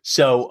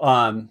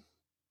 So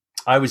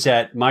I was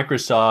at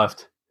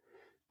Microsoft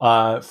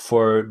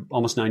for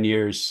almost 9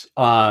 years,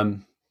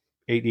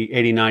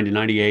 89 to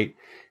 98.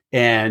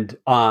 And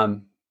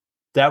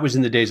that was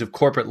in the days of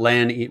corporate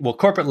LAN. Well,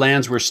 corporate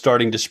LANs were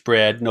starting to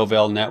spread,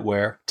 Novell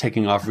NetWare,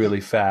 taking off really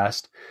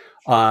fast.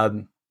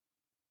 And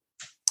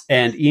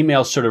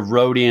email sort of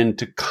rode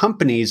into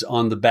companies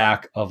on the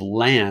back of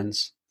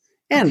LANs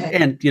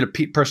and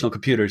personal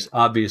computers,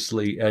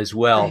 obviously, as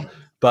well. Right.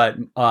 But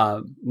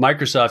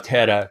Microsoft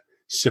had a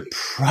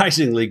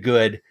surprisingly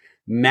good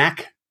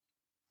Mac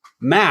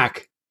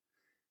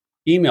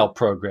email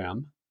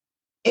program.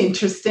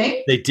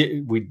 Interesting. We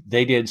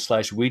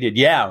did.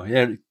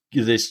 Yeah.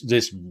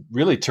 This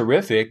really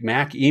terrific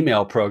Mac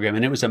email program.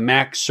 And it was a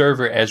Mac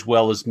server as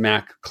well as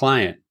Mac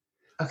client.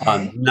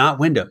 Okay. Not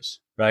Windows,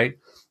 right?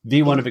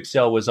 V1 of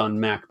Excel was on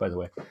Mac, by the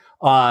way.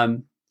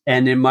 And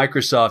then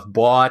Microsoft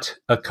bought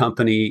a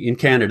company in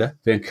Canada,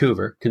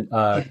 Vancouver.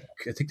 I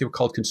think they were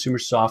called Consumer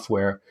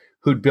Software,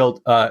 who'd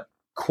built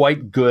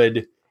quite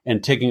good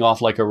and taking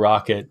off like a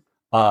rocket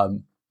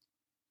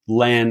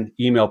LAN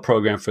email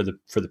program for the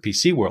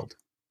PC world.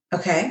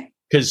 Okay.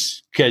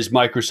 Because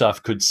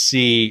Microsoft could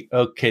see,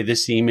 okay,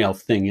 this email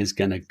thing is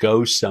going to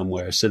go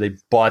somewhere, so they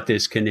bought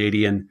this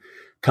Canadian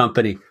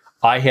company.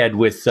 I had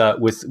with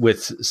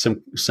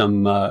some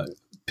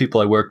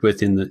people I worked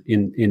with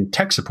in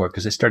tech support,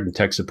 because I started in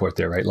tech support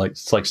there, right? Like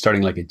it's like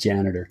starting like a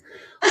janitor.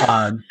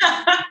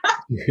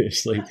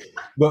 Seriously.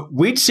 But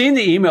we'd seen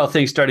the email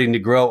thing starting to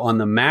grow on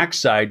the Mac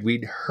side.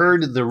 We'd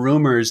heard the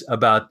rumors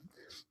about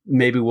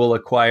maybe we'll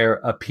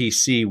acquire a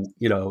PC,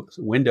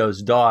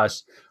 Windows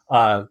DOS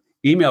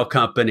email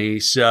company.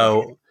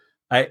 So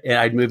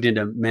I'd moved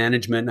into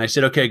management, and I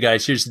said, okay,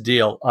 guys, here's the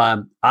deal.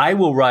 I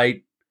will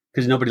write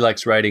because nobody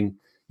likes writing,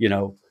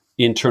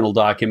 internal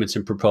documents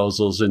and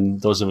proposals.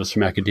 And those of us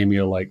from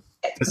academia are like,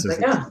 this is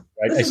right.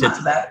 I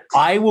said,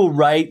 I will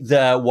write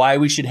why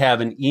we should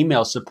have an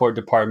email support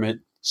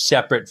department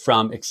separate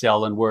from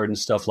Excel and Word and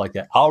stuff like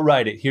that. I'll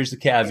write it. Here's the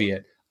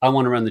caveat. I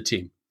want to run the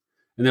team.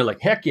 And they're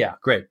like, heck yeah,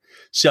 great.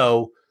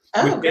 So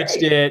we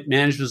pitched it.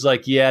 Management was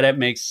like, yeah, that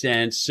makes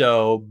sense.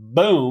 So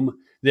boom,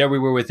 there we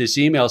were with this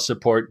email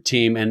support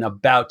team. And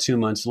about 2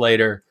 months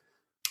later,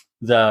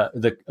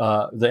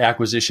 the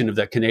acquisition of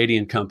that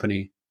Canadian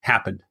company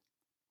happened.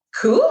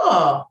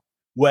 Cool.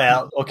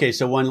 Well, okay.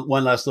 So one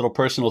last little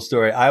personal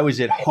story. I was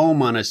at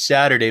home on a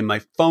Saturday. My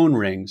phone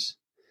rings.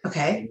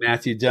 Okay.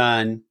 Matthew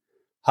Dunn.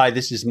 Hi,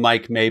 this is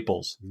Mike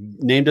Maples.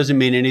 Name doesn't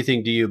mean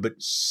anything to you,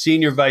 but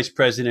senior vice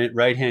president,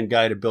 right-hand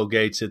guy to Bill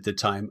Gates at the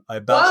time. I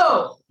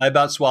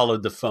about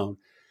swallowed the phone.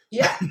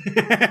 Yeah.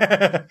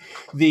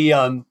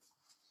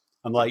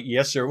 I'm like,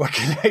 yes, sir. What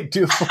can I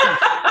do for you?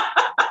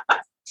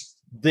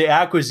 The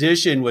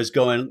acquisition was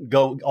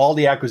all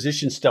the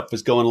acquisition stuff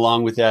was going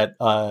along with that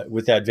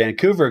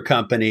Vancouver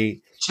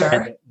company. Sure.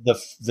 And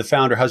the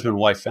founder, husband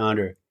and wife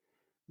founder,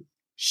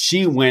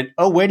 she went,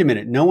 oh, wait a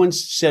minute. No one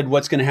said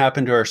what's going to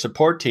happen to our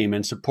support team.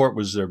 And support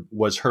was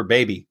her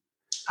baby.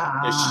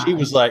 She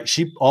was like,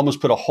 she almost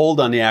put a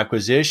hold on the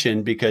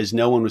acquisition because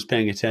no one was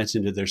paying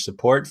attention to their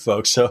support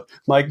folks. So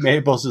Mike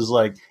Maples is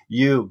like,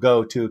 you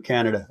go to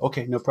Canada.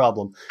 Okay, no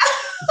problem.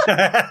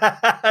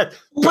 Wow.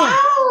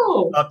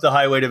 Up the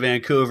highway to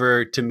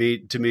Vancouver to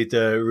meet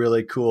the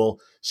really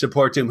cool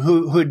support team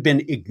who had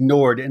been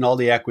ignored in all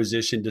the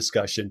acquisition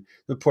discussion.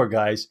 The poor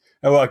guys.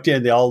 I walked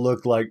in, they all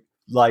looked like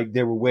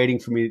they were waiting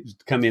for me to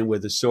come in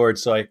with a sword.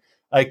 So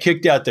I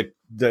kicked out the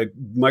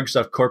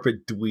Microsoft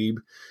corporate dweeb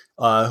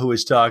who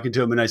was talking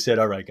to him. And I said,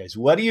 all right, guys,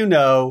 what do you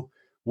know?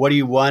 What do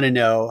you want to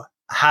know?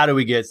 How do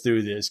we get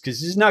through this? Because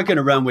this is not going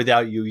to run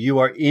without you. You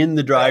are in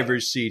the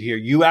driver's seat here.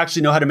 You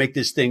actually know how to make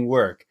this thing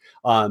work.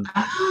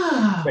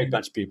 Great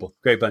bunch of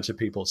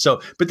people.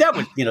 So, but that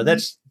was,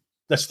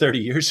 that's 30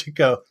 years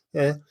ago.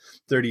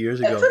 30 years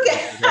ago.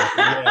 Okay.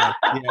 Yeah.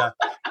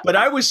 But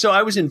I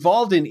was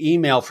involved in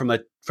email from a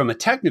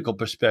technical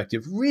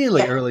perspective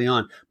really early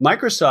on.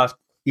 Microsoft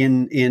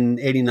in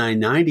 89,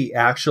 90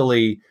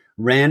 actually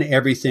ran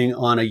everything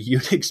on a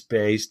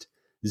Unix-based,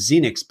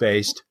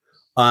 Xenix-based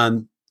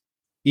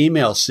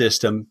email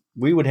system.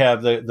 We would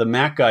have the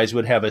Mac guys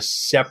would have a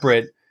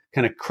separate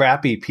kind of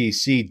crappy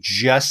PC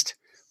just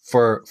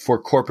for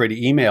corporate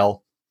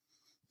email.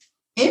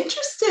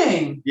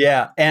 Interesting.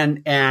 Yeah.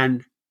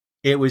 And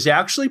it was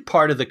actually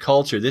part of the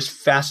culture. This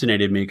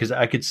fascinated me because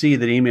I could see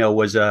that email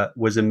was a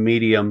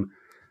medium,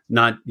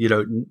 not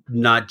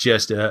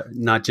just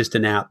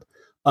an app.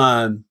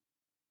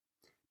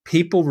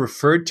 People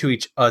referred to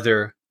each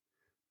other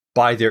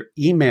by their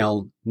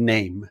email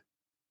name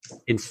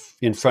in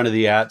front of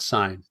the @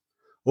 sign.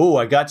 Oh,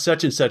 I got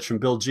such and such from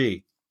Bill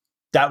G.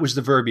 That was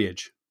the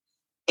verbiage.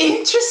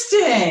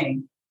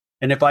 Interesting.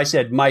 And if I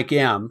said Mike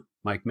M,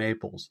 Mike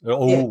Maples,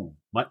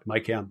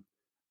 Mike M.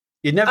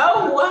 Isn't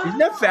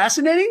that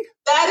fascinating?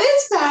 That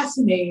is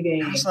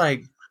fascinating. I was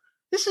like,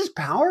 this is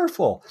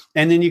powerful.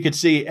 And then you could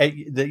see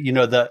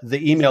the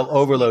email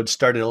overload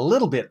started a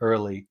little bit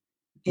early.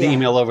 The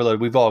email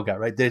overload we've all got,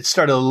 right? It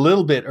started a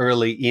little bit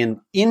early in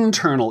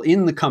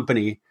the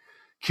company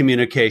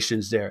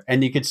communications there.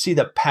 And you could see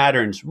the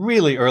patterns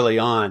really early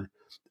on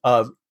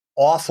of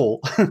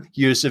awful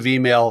use of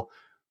email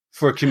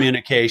for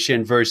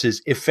communication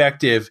versus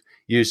effective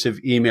use of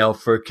email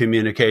for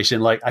communication.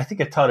 Like, I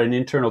think I taught an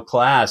internal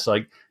class,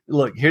 like,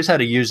 look, here's how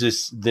to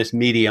use this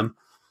medium.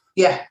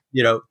 Yeah.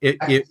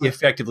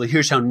 Effectively.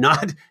 Here's how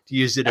not to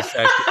use it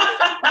effectively.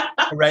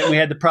 Right. We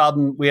had the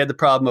problem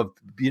of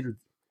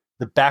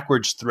the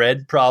backwards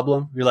thread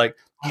problem. You're like,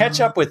 catch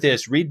up with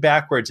this, read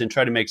backwards and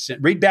try to make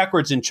sense. Read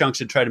backwards in chunks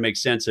and try to make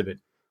sense of it.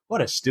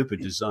 What a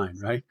stupid design,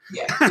 right?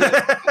 Yes.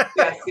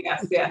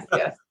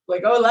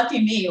 Like, oh,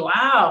 lucky me.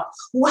 Wow.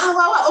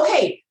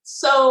 Okay.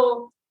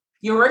 So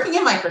you're working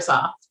at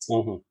Microsoft.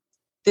 Mm-hmm.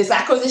 This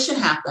acquisition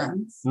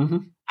happens. Mm-hmm.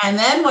 And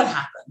then what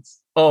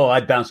happens? Oh, I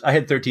bounced. I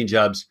had 13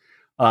 jobs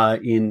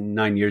in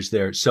 9 years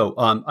there. So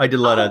I did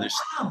a lot of other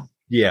stuff.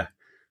 Yeah.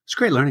 It's a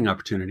great learning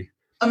opportunity.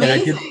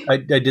 Amazing.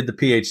 And I did the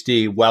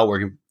PhD while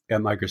working at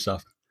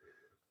Microsoft.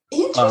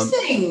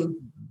 Interesting.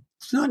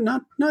 It's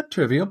not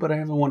trivial, but I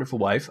have a wonderful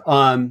wife.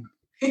 So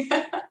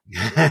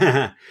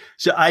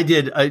I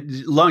did,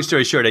 long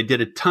story short, I did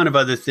a ton of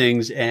other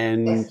things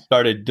and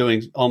started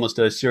doing almost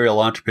a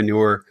serial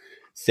entrepreneur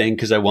thing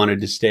because I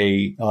wanted to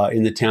stay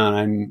in the town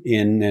I'm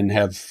in and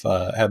have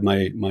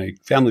my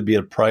family be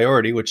a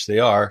priority, which they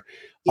are.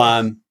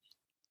 Yes.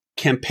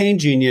 Campaign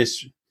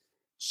Genius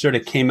sort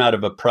of came out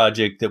of a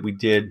project that we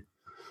did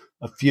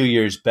a few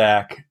years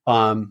back,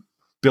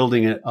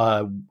 building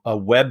a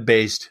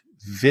web-based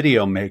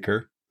video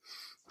maker.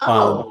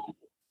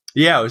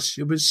 Yeah,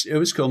 it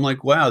was cool. I'm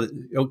like, wow,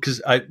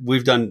 because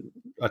we've done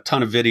a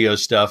ton of video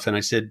stuff, and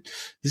I said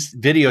this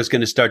video is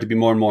going to start to be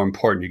more and more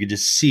important. You can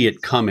just see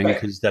it coming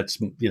because that's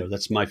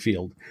my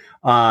field,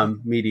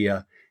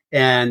 media.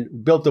 and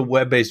built a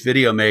web-based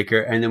video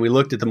maker. And then we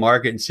looked at the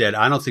market and said,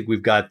 I don't think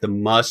we've got the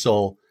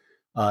muscle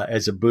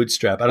as a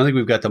bootstrap. I don't think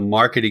we've got the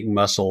marketing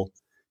muscle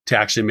to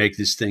actually make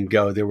this thing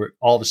go. There were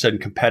all of a sudden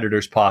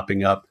competitors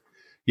popping up,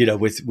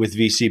 with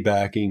VC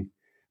backing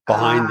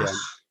behind them.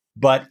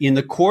 But in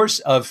the course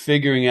of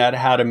figuring out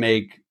how to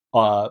make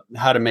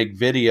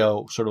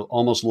video sort of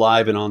almost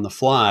live and on the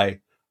fly,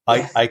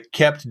 I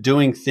kept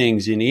doing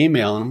things in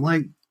email, and I'm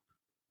like,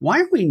 why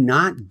are we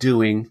not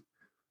doing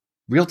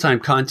real-time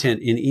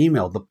content in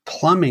email? The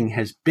plumbing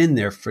has been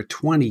there for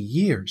 20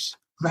 years.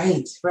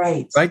 Right.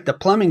 The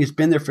plumbing has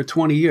been there for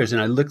 20 years.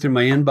 And I looked through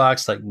my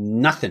inbox like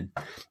nothing.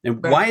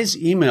 And why is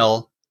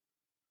email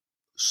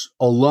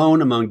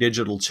alone among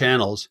digital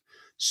channels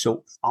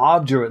so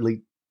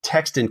obdurately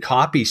text and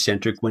copy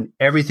centric when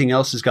everything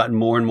else has gotten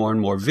more and more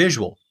and more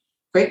visual?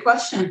 Great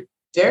question.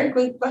 Very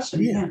great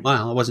question. Yeah.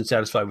 Well, I wasn't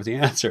satisfied with the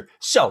answer.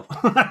 So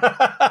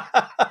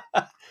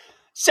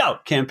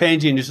Campaign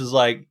Genius was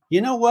like,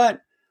 you know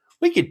what?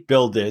 We could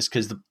build this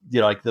because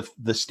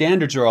the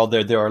standards are all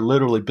there. There are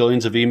literally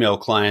billions of email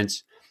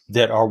clients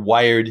that are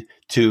wired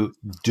to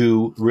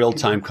do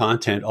real-time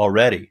content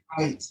already.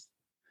 Right.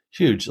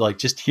 Huge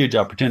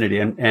opportunity.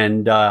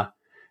 And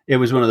it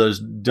was one of those,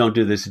 don't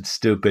do this, it's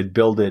stupid,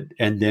 build it,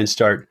 and then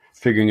start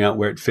figuring out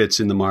where it fits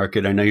in the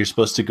market. I know you're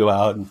supposed to go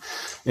out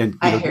and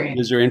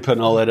user input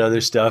and all that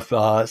other stuff.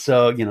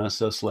 So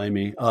slay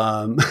me.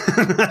 All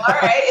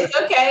right. It's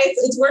okay.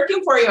 It's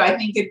working for you. I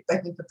think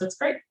that's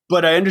great.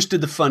 But I understood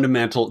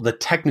the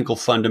technical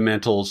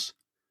fundamentals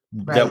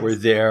that were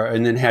there,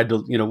 and then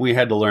we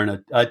had to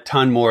learn a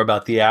ton more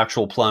about the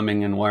actual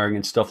plumbing and wiring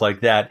and stuff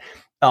like that.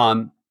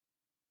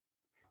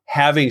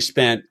 Having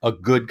spent a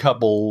good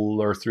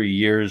couple or 3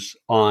 years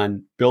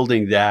on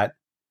building that,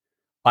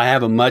 I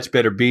have a much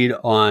better bead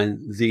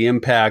on the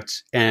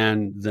impacts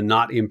and the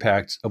not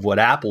impacts of what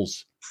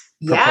Apple's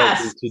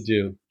proposing to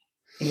do.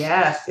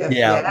 Yes.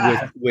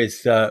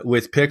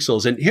 With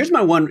Pixels. And here's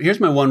my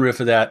one riff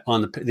of that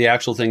on the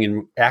actual thing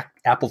in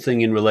Apple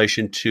thing in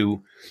relation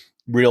to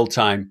real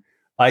time.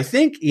 I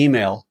think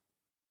email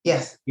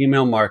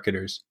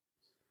marketers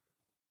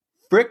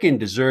frickin'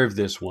 deserve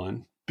this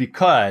one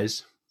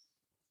because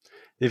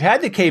they've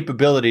had the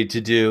capability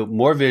to do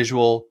more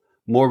visual,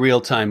 more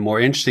real-time, more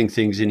interesting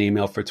things in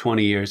email for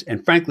 20 years,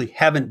 and frankly,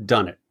 haven't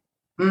done it.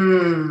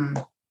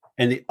 Mm.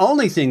 And the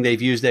only thing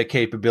they've used that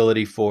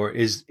capability for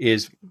is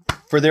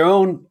for their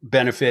own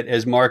benefit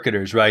as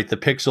marketers, right? The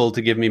Pixel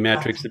to give me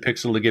metrics, the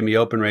Pixel to give me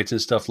open rates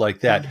and stuff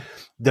like that.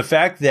 The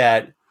fact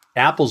that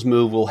Apple's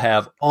move will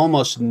have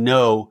almost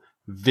no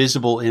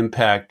visible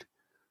impact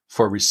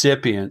for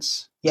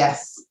recipients.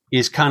 Yes.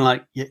 Is kind of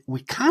like,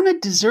 we kind of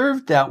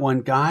deserved that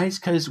one, guys,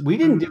 because we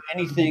didn't do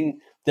anything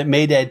that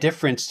made that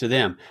difference to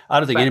them. I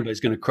don't think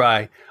anybody's going to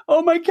cry,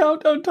 oh, my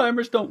countdown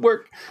timers don't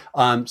work.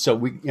 So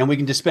we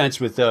can dispense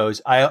with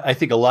those. I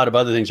think a lot of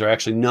other things are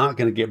actually not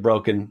going to get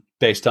broken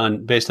based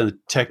on the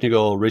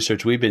technical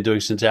research we've been doing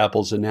since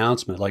Apple's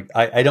announcement. Like,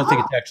 I don't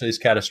think it's actually as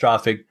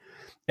catastrophic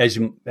as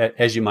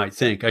you might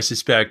think. I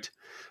suspect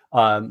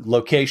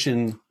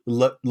IP-based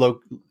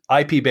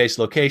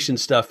location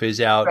stuff is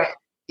out. Right.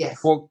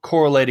 Yes.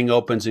 Correlating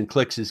opens and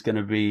clicks is going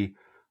to be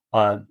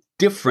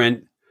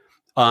different.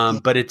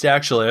 But it's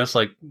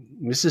like,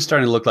 this is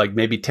starting to look like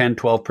maybe 10,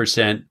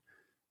 12%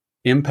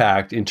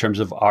 impact in terms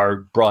of our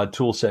broad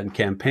tool set and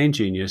Campaign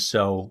Genius.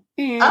 So,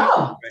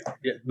 not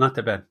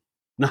that bad.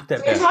 Not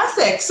that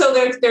fantastic. Bad. So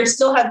there's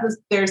still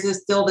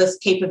this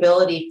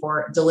capability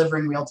for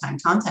delivering real-time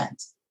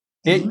content.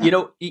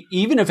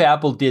 Even if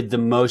Apple did the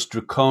most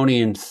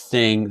draconian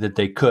thing that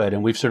they could,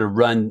 and we've sort of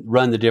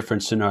run the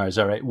different scenarios.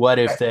 All right, what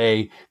if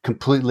they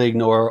completely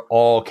ignore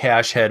all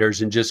cache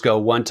headers and just go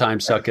one time,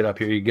 suck it up,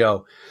 here you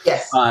go.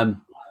 Yes.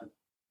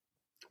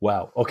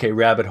 Wow. Okay,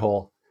 rabbit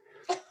hole.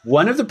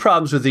 One of the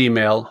problems with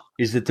email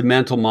is that the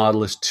mental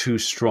model is too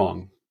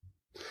strong.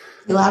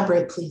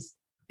 Elaborate, please.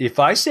 If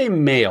I say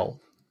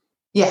mail,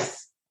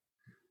 yes,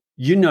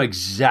 you know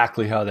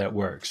exactly how that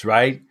works,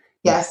 right?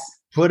 Yes.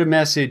 Put a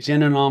message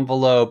in an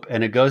envelope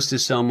and it goes to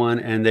someone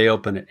and they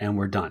open it and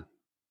we're done.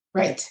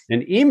 Right.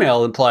 And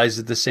email implies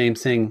that the same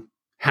thing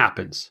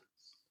happens.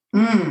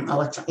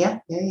 Yeah.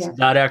 It's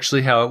not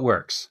actually how it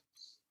works.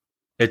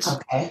 It's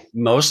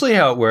mostly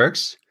how it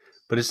works,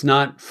 but it's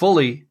not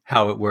fully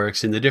how it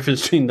works. And the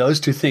difference between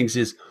those two things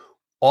is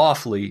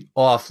awfully,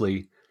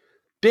 awfully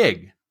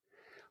big.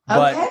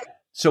 But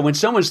so when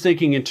someone's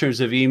thinking in terms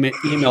of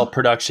email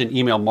production,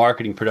 email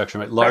marketing production,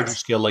 right, larger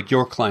scale, like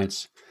your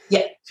clients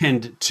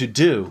tend to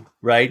do,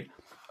 right?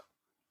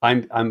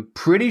 I'm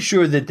pretty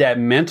sure that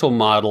mental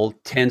model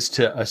tends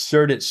to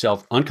assert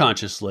itself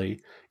unconsciously.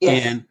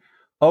 Yes. And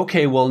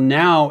okay, well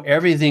now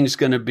everything's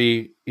going to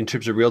be, in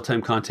terms of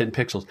real-time content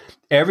Pixels,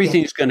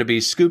 everything's going to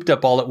be scooped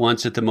up all at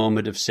once at the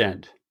moment of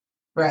send.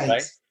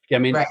 Right. I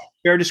mean,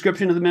 fair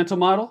description of the mental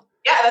model?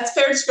 Yeah, that's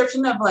fair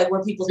description of like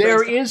where people.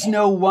 There is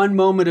no one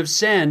moment of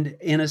send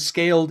in a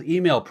scaled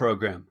email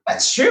program.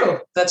 That's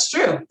true.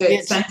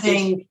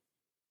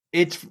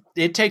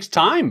 It takes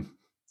time.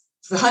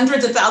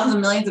 hundreds of thousands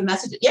of millions of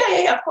messages.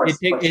 Yeah, of course.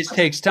 It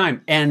takes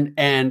time. And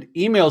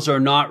emails are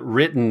not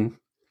written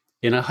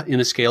in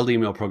a scaled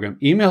email program.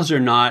 Emails are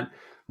not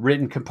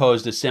written,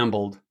 composed,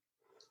 assembled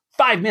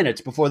 5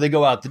 minutes before they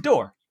go out the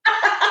door.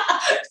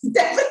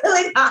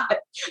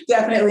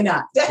 Definitely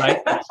not. Right.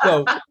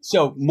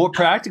 So more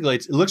practically,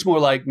 it looks more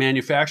like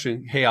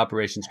manufacturing. Hey,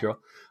 operations girl.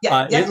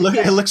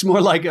 It looks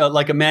more like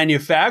a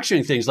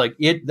manufacturing things. Like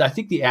I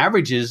think the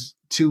average is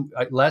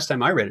last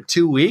time I read it,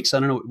 2 weeks. I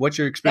don't know what's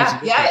your experience.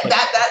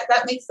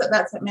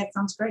 That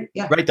sounds great.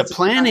 Yeah. Right. The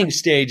planning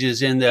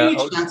stages in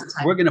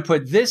we're going to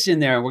put this in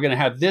there and we're going to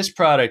have this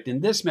product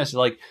and this message,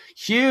 like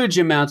huge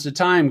amounts of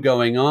time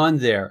going on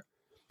there.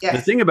 Yes.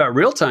 The thing about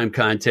real-time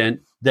content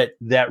that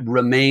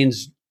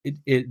remains,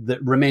 that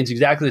remains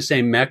exactly the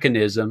same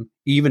mechanism,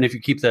 even if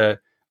you keep the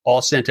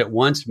all sent at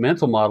once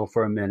mental model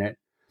for a minute,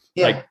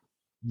 like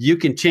you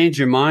can change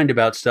your mind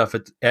about stuff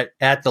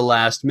at the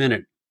last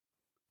minute,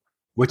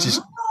 which is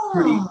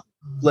pretty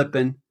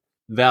flippin'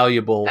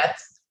 valuable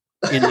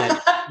in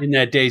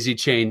that daisy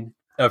chain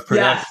of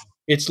production.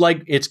 Yeah.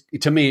 It's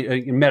to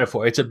me a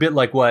metaphor. It's a bit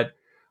like what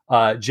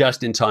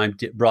just in time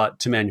brought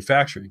to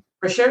manufacturing.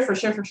 For sure.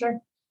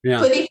 Yeah.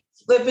 Pretty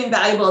flipping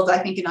valuable is,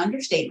 I think, an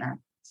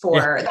understatement.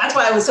 That's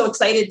why I was so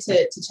excited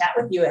to chat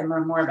with you and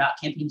learn more about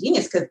Campaign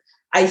Genius, because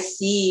I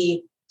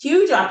see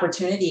huge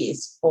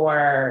opportunities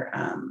for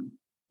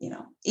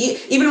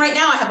even right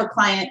now. I have a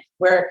client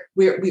where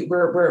we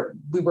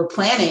were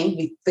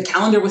planning. The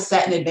calendar was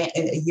set in advance,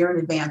 a year in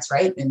advance,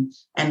 right? And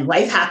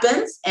life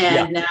happens,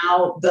 and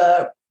now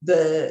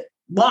the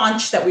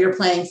launch that we were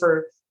planning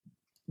for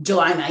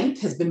July 9th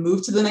has been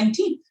moved to the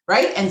 19th,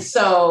 right? And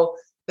so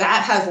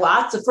that has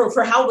lots of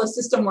for how the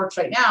system works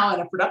right now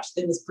in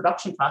this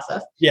production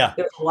process. Yeah,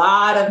 there's a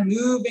lot of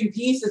moving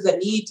pieces that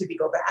need to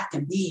go back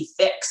and be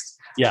fixed.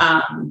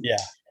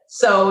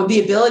 So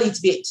the ability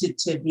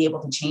to be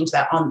able to change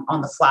that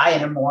on the fly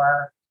in a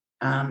more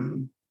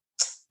in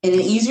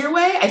an easier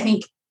way, I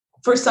think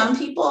for some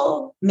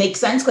people makes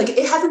sense. Like,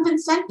 it hasn't been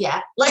sent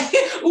yet. Like,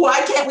 why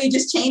can't we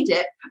just change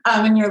it?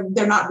 And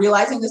they're not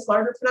realizing this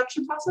larger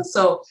production process.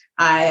 So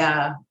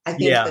I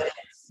think that.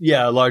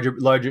 Larger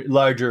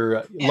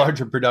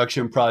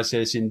production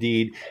process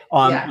indeed.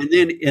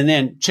 And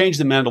then change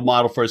the mental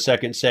model for a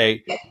second.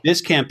 Say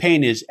this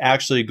campaign is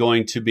actually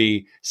going to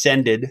be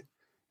sended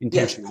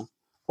intentional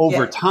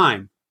over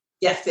time.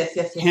 Yes.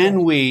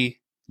 Can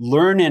we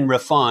learn and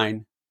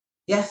refine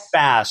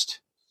fast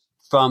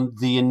from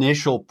the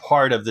initial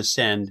part of the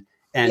send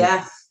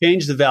and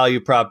change the value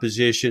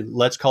proposition?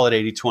 Let's call it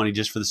 80-20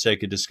 just for the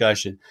sake of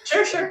discussion.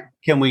 Sure.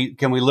 Can we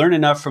learn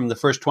enough from the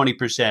first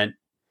 20%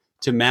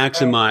 to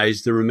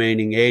maximize the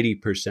remaining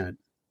 80%?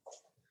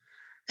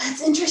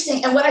 That's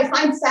interesting. And what I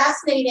find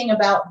fascinating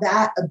about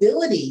that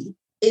ability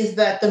is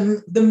that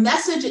the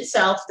message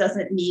itself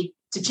doesn't need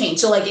to change.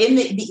 So like in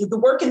the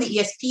work in the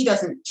ESP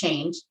doesn't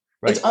change.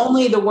 Right. It's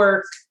only the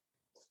work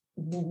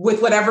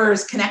with whatever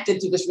is connected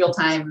to this real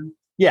time.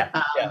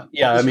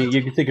 I mean,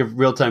 you can think of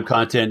real-time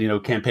content,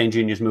 Campaign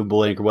Genius, Movable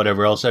Link, or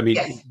whatever else. I mean,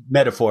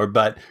 metaphor,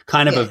 but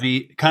kind of a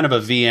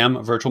VM,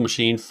 a virtual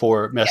machine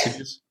for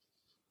messages.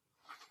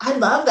 I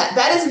love that.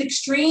 That is an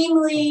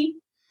extremely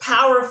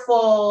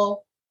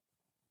powerful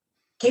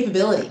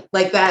capability.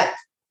 Like that,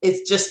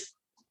 it's just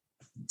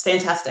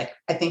fantastic.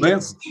 I think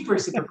it's super,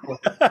 super cool.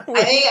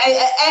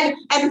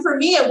 And for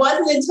me, it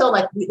wasn't until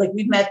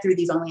we've met through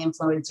these Only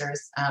Influencers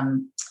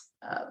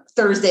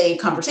Thursday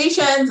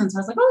conversations, and so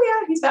I was like, oh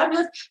yeah, he's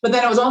fabulous. But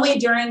then it was only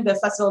during the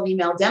Festival of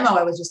Email demo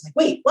I was just like,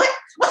 wait, what?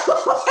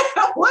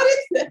 What is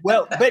this?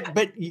 Well,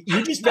 but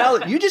you just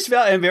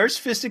a very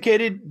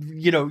sophisticated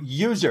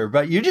user,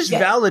 but you just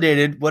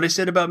validated what I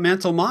said about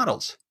mental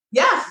models.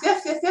 Yes.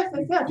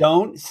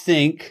 Don't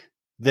think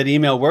that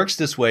email works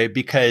this way,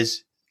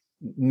 because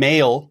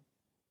mail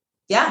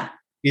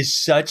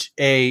is such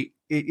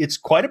it's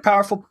quite a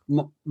powerful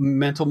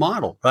mental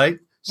model, right?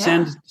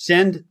 Send,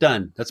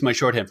 done. That's my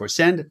shorthand for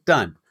send,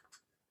 done.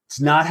 It's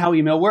not how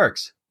email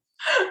works.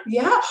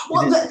 Yeah.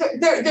 Well,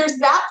 there's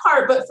that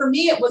part. But for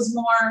me, it was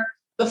more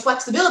the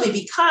flexibility,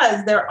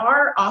 because there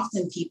are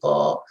often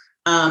people,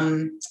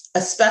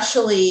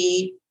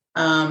 especially,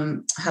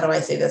 how do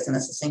I say this in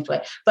a succinct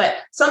way? But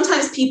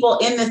sometimes people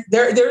in this,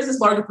 there's this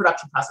larger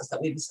production process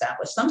that we've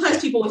established. Sometimes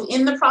people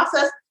within the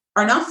process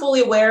are not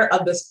fully aware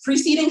of the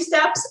preceding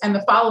steps and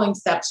the following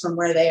steps from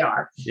where they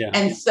are. Yeah.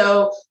 And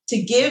so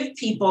to give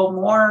people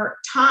more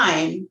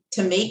time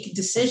to make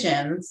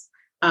decisions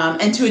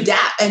and to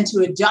adapt and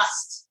to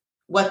adjust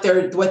what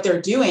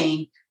they're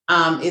doing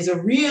is a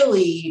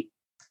really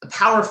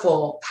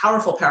powerful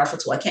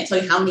tool. I can't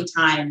tell you how many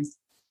times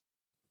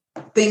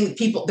there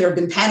have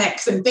been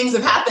panics and things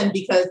have happened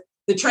because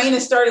the train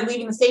has started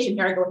leaving the station.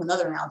 Here I go with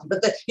another analogy,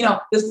 but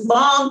this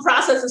long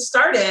process has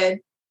started,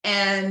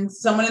 and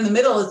someone in the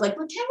middle is like,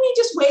 well, can we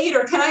just wait,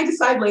 or can I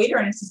decide later?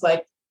 And it's just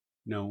like,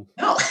 no.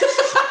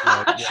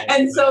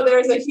 And so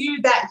there's a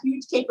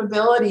huge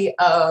capability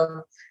of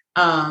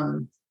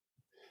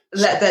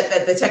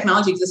that the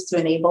technology exists to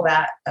enable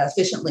that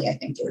efficiently, I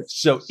think is.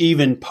 So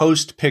even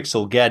post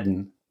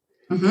Pixelgeddon,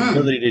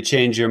 ability to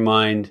change your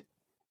mind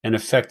and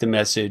affect the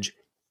message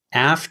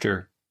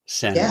after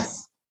sending.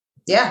 Yes.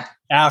 Yeah.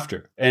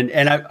 After. And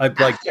I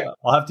After. like,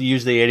 I'll have to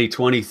use the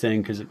 80-20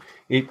 thing because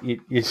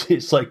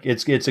it's like,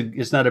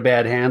 it's not a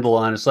bad handle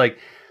on. It's like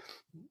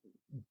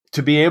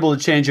to be able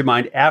to change your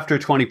mind after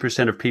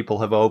 20% of people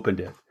have opened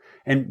it.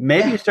 And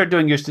maybe you start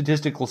doing your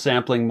statistical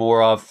sampling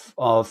more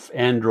off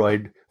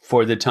Android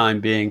for the time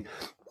being.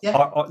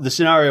 Yeah. The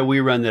scenario we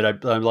run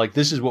that I'm like,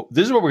 this is what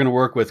we're going to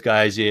work with,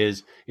 guys,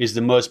 is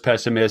the most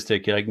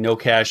pessimistic, like no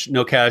cache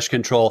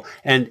control,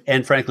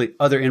 and frankly,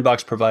 other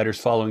inbox providers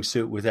following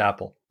suit with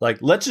Apple. Like,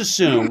 let's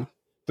assume,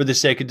 for the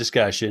sake of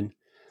discussion,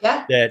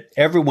 that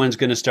everyone's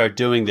going to start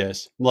doing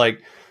this.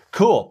 Like,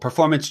 cool,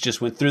 performance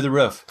just went through the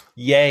roof.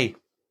 Yay!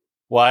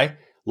 Why?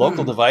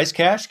 Local device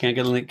cache can't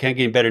get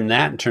any better than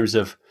that in terms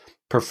of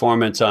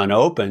performance on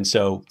open.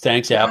 So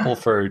thanks, Apple,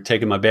 for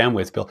taking my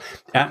bandwidth bill.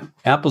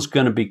 Apple's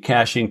going to be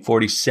caching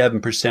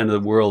 47% of the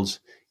world's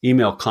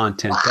email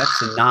content. Wow.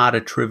 That's not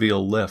a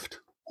trivial lift.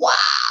 Wow.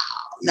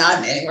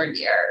 Not anywhere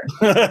near.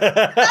 Not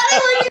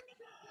anywhere near.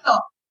 Oh.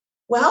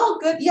 Well,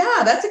 good.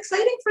 Yeah, that's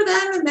exciting for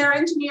them and their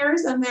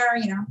engineers and their,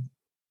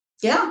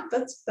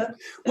 that's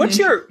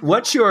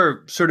what's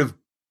your sort of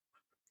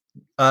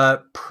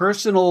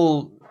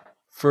personal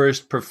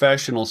first,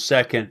 professional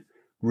second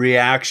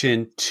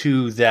reaction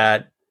to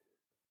that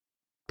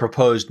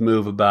proposed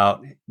move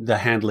about the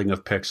handling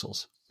of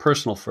pixels?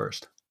 Personal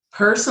first.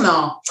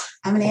 Personal.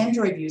 I'm an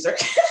Android user.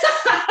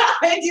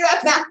 I do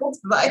have an Apple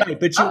device. Right,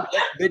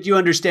 but you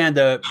understand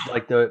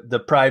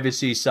the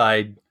privacy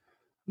side.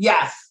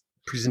 Yes.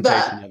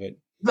 Presentation of it.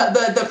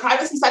 The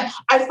privacy side.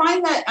 I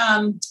find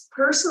that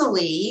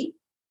personally,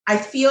 I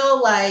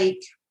feel like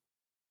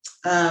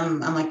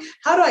I'm like,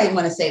 how do I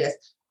want to say this?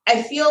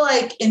 I feel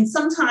like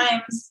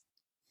sometimes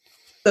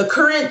the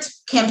current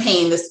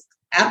campaign, this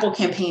Apple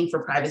campaign for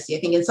privacy, I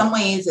think in some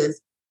ways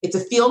it's a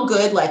feel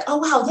good, like, oh,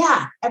 wow,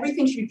 yeah,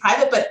 everything should be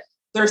private. But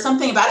there's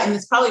something about it. And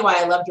it's probably why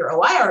I loved your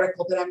OI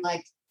article, that I'm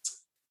like,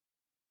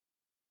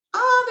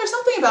 there's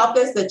something about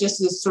this that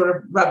just is sort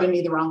of rubbing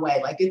me the wrong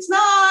way. Like, it's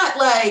not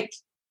like,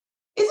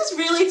 is this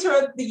really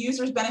to the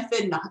user's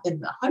benefit? Not in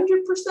the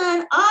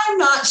 100%. I'm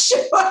not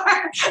sure.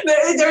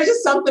 There's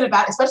just something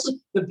about it, especially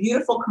the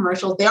beautiful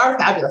commercials. They are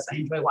fabulous. I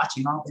enjoy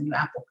watching all the new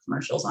Apple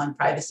commercials on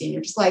privacy. And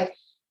you're just like,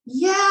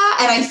 yeah.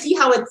 And I see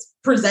how it's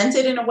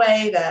presented in a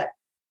way that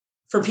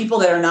for people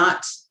that are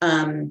not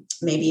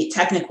maybe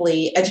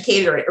technically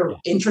educated or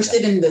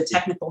interested in the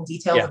technical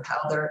details of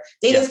how their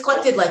data is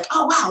collected, like,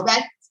 oh, wow,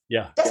 that's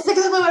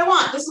exactly what I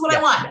want. This is what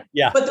I want.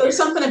 Yeah. But there's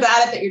something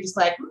about it that you're just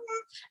like,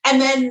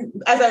 And then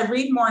as I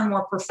read more and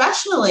more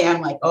professionally,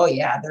 I'm like, oh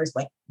yeah, there's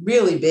like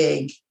really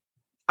big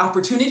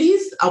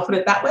opportunities, I'll put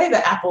it that way,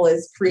 that Apple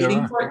is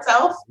creating for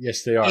itself.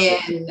 Yes, they are.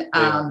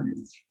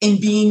 In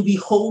being the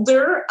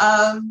holder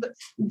of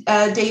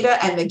data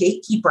and the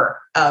gatekeeper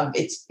of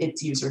its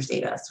users'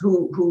 data,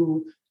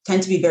 who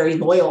tend to be very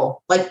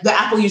loyal. Like the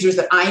Apple users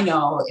that I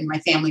know in my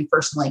family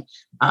personally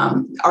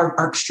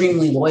are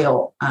extremely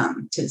loyal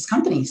to this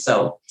company.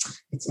 So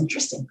it's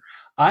interesting.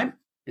 I'm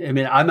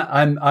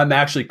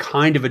actually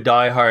kind of a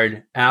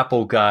diehard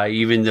Apple guy,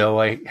 even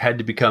though I had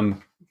to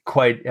become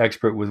quite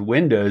expert with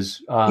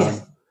Windows.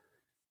 I've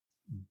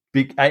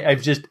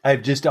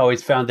just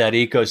always found that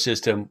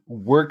ecosystem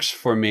works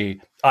for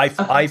me,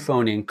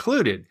 iPhone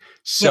included.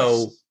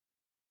 So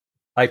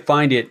I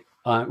find it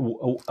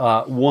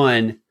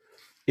one,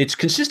 it's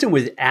consistent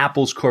with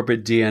Apple's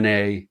corporate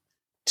DNA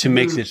to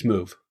make this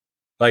move.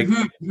 Like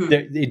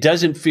it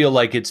doesn't feel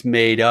like it's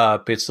made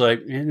up. It's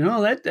like,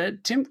 that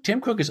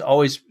Tim Cook has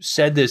always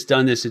said this,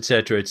 done this, et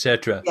cetera, et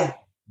cetera. Yeah.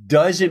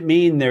 Doesn't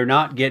mean they're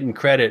not getting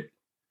credit,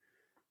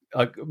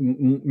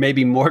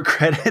 maybe more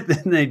credit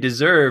than they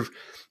deserve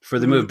for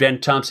the move. Ben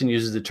Thompson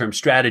uses the term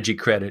strategy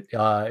credit.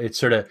 It's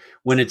sort of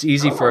when it's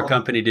easy for a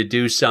company to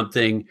do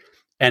something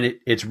and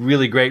it's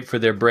really great for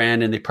their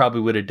brand and they probably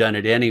would have done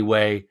it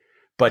anyway.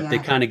 But they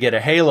kind of get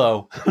a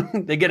halo.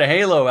 They get a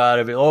halo out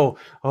of it.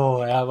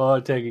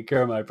 I'm taking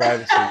care of my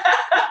privacy.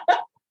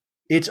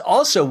 It's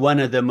also one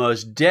of the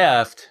most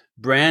deft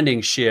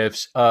branding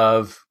shifts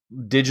of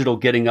digital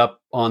getting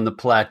up on the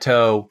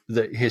plateau,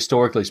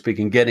 historically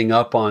speaking, getting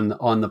up on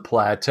the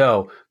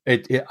plateau.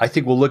 I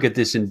think we'll look at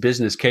this in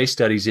business case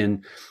studies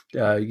in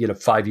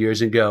 5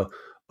 years and go,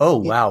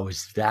 wow,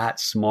 is that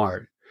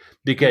smart?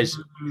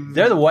 Because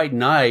they're the white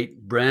knight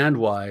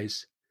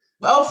brand-wise.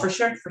 Oh, for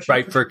sure.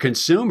 Right. For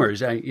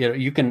consumers,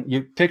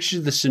 you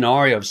picture the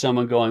scenario of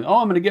someone going,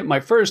 I'm going to get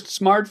my first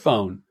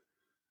smartphone.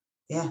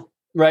 Yeah.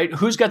 Right.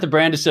 Who's got the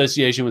brand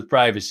association with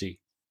privacy?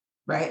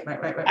 Right.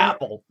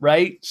 Apple.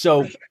 Right.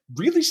 So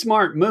really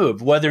smart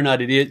move, whether or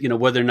not it is,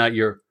 whether or not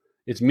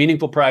it's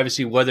meaningful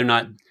privacy, whether or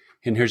not,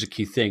 and here's a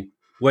key thing,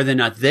 whether or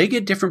not they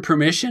get different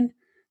permission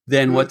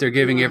than what they're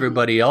giving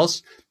everybody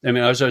else. I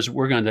mean, as I was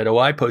working on that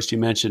OI post you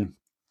mentioned.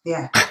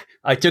 Yeah.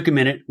 I took a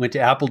minute, went to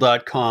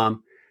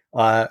apple.com,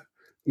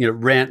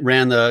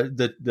 ran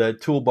the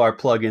toolbar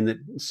plugin that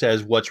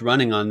says what's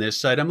running on this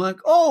site. I'm like,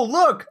 oh,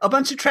 look, a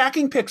bunch of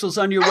tracking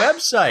pixels on your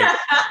website.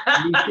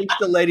 He thinks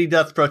the lady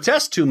doth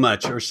protest too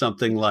much or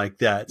something like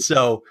that.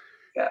 So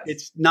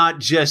It's not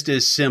just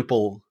as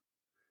simple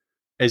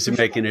as they're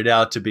making it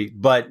out to be.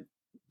 But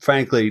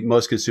frankly,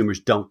 most consumers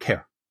don't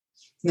care.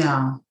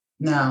 No.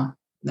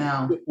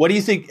 What do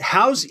you think?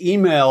 How's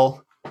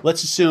email?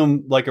 Let's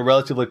assume like a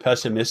relatively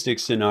pessimistic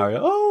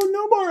scenario. Oh,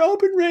 no more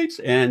open rates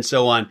and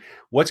so on.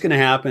 What's going to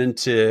happen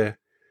to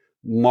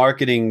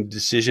marketing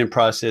decision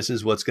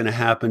processes? What's going to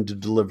happen to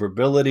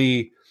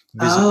deliverability,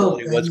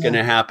 visibility? What's going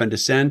to happen to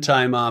send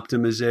time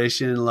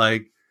optimization?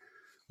 Like,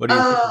 what do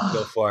you think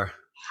so far?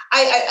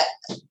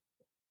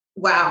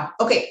 Wow.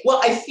 Okay.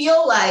 Well, I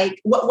feel like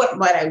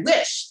what I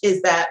wish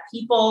is that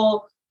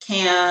people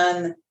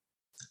can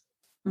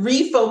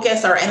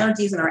refocus our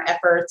energies and our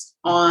efforts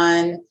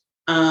on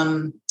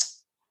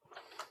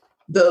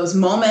those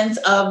moments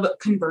of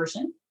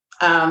conversion,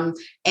 and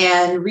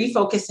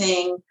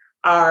refocusing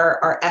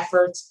our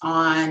efforts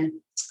on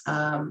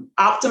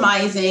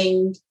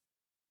optimizing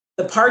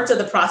the parts of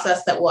the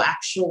process that will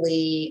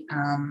actually,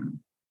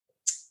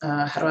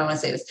 how do I want to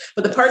say this?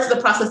 But the parts of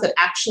the process that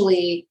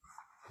actually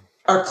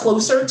are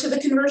closer to the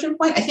conversion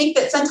point. I think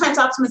that sometimes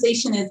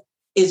optimization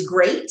is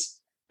great.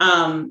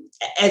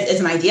 As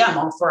an idea, I'm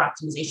all for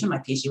optimization. My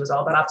PhD was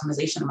all about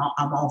optimization.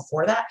 I'm all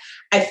for that.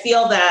 I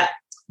feel that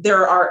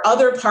there are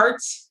other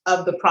parts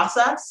of the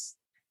process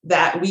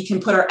that we can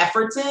put our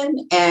efforts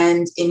in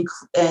and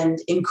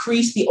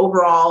increase the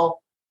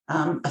overall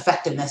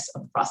effectiveness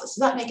of the process.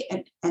 Does that make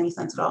any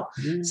sense at all?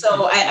 Mm-hmm.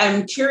 So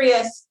I'm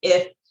curious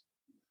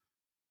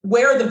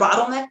where the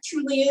bottleneck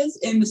truly is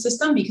in the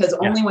system, because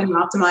only when you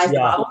optimize the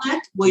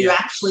bottleneck will you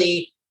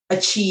actually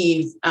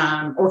achieve,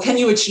 or can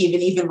you achieve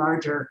an even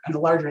larger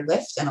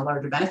lift and a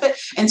larger benefit.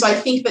 And so I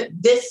think that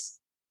this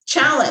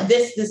challenge,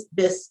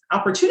 this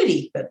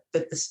opportunity that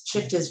this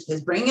shift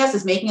is bringing us,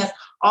 is making us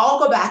all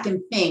go back and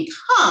think,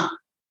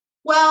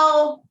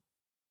 well,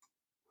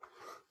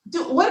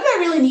 what did I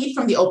really need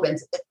from the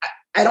opens?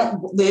 I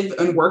don't live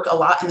and work a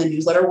lot in the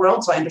newsletter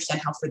world, so I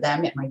understand how for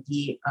them it might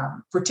be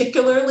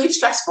particularly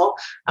stressful.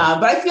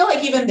 But I feel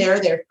like even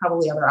there's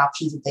probably other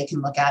options that they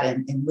can look at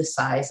in list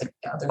size and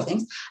other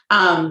things.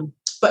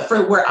 But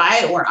for where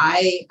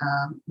I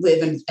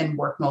live and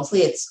work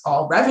mostly, it's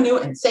all revenue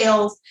and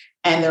sales.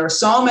 And there are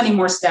so many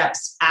more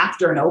steps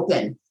after an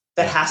open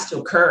that has to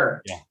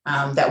occur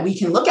that we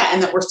can look at,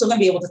 and that we're still going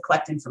to be able to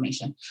collect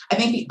information. I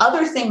think the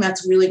other thing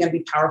that's really going to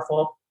be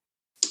powerful,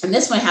 and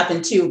this might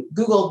happen too,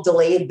 Google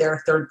delayed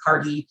their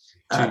third-party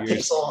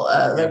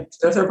pixel, their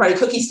third-party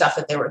cookie stuff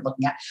that they were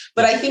looking at.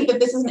 But I think that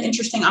this is an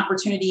interesting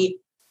opportunity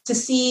to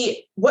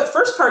see what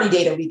first-party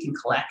data we can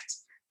collect.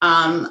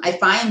 I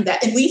find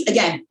that, at least,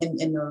 again,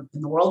 in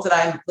the world that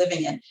I'm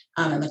living in,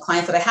 and the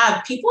clients that I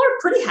have, people are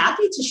pretty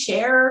happy to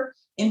share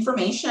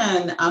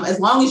information as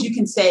long as you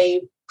can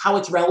say how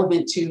it's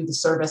relevant to the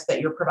service that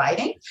you're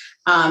providing.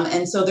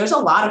 And so there's a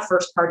lot of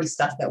first-party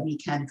stuff that we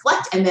can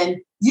collect and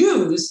then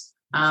use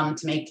to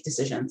make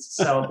decisions.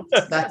 So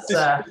that's.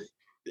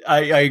 I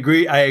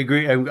agree. I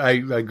agree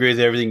with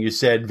everything you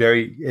said.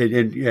 Very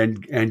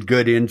and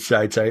good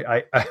insights.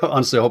 I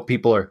honestly hope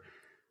people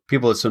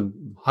at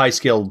some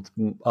high-skilled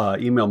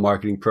email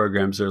marketing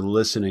programs are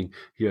listening.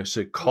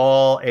 So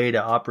call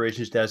Ada,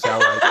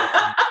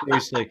 OperationsAlly's.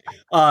 Seriously,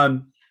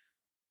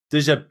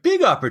 there's a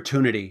big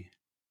opportunity,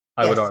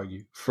 I would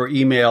argue, for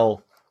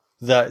email,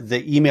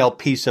 the email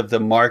piece of the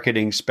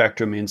marketing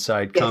spectrum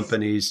inside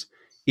companies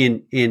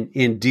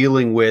in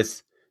dealing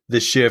with the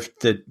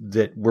shift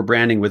that we're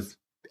branding with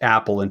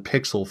Apple and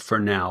Pixel for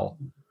now.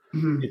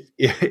 Mm-hmm.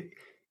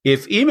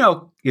 If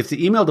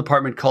the email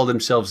department called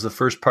themselves the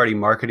first party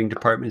marketing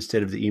department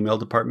instead of the email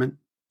department.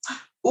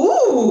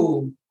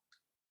 Ooh,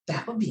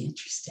 that would be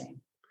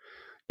interesting.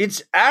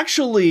 It's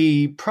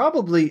actually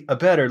probably a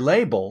better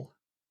label.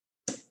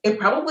 It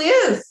probably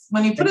is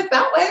when you put it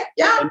that way.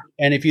 Yeah.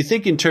 And if you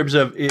think in terms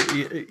of,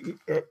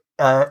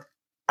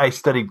 I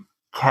studied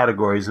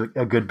categories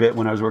a good bit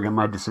when I was working on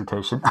my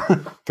dissertation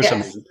for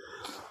some reason.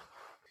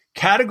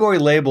 Category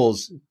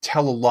labels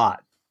tell a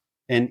lot,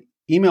 and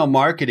email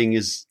marketing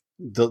is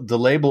the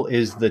label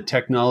is the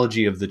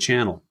technology of the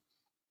channel.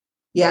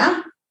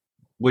 Yeah.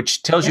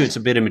 Which tells you it's a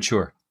bit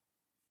immature.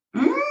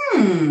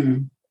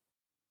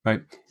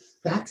 Right.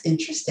 That's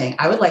interesting.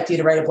 I would like you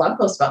to write a blog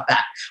post about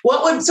that. A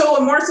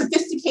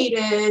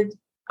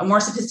more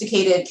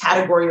sophisticated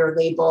category or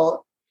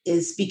label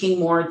is speaking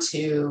more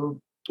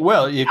to.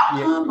 Well, if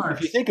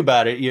you think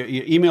about it, your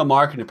email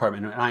marketing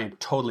department, and I am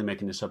totally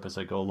making this up as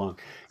I go along.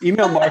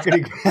 Email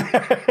marketing,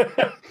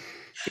 stuff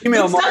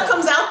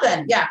comes out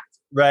then, yeah.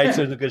 Right,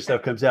 so the good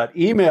stuff comes out.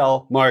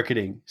 Email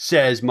marketing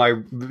says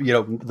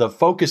the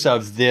focus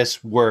of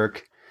this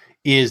work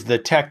is the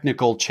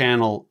technical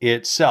channel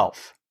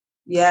itself.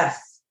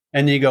 Yes.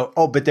 And then you go,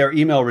 oh, but they're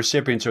email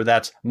recipients, or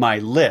that's my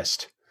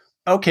list.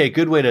 Okay,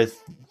 good way to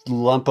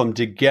lump them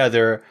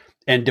together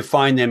and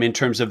define them in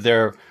terms of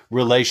their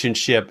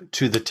relationship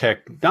to the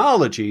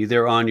technology.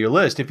 They're on your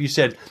list. If you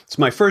said, it's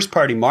my first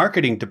party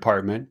marketing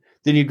department,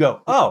 then you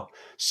go, oh,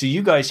 so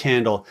you guys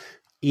handle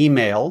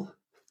email,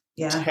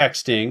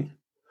 texting,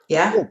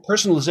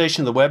 personalization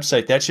of the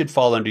website. That should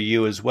fall under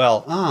you as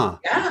well.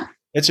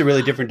 It's a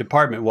really different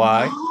department.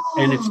 Why?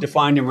 And it's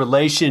defined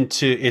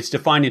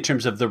in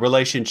terms of the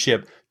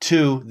relationship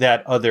to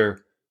that other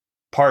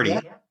party.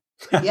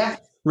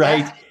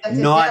 Right?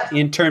 Not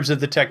in terms of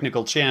the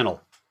technical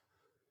channel.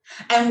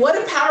 And what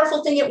a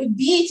powerful thing it would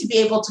be to be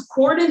able to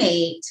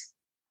coordinate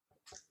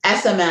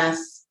SMS,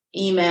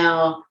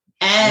 email,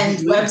 and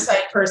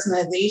website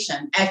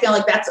personalization. I feel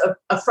like that's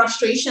a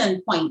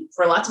frustration point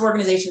for lots of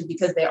organizations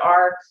because they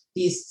are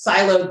these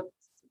siloed,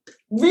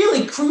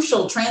 really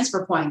crucial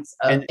transfer points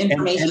of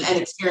information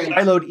and experience.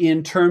 Siloed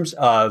in terms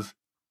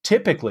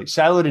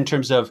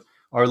of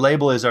our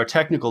label is our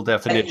technical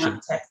definition,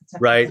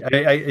 right?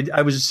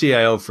 I was a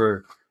CIO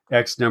for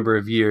X number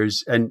of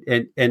years, and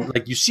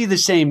like you see the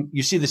same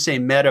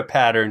meta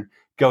pattern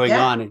going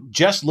on. And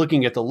just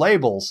looking at the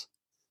labels,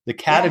 the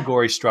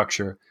category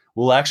structure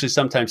will actually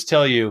sometimes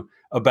tell you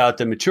about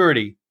the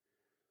maturity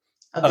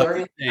of the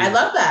organization. I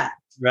love that.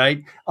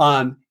 Right.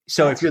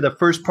 So if you're the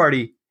first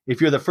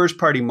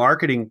party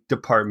marketing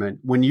department,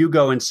 when you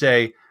go and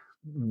say,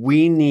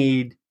 we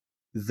need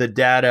the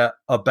data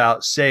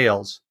about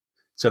sales,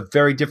 it's a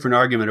very different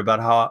argument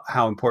about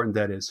how important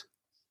that is.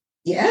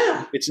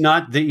 Yeah. It's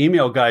not the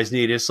email guys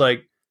need. It's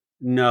like,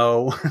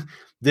 no,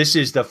 this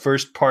is the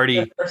first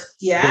party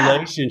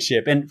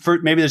relationship. And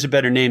maybe there's a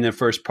better name than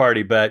first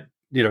party, but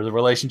the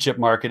relationship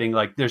marketing,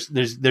 like there's a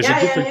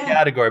different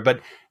category, but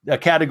a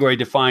category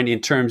defined in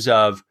terms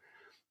of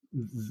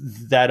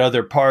that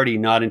other party,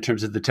 not in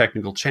terms of the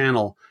technical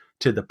channel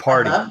to the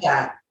party. I love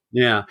that.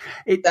 Yeah.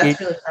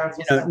 That's really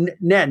powerful.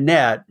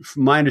 Net,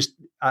 from my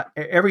understanding,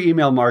 every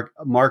email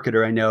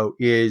marketer I know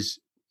is,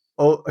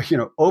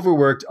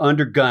 overworked,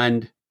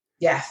 undergunned.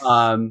 Yes.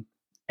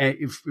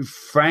 And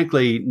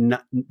frankly,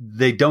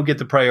 they don't get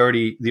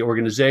the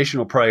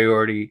organizational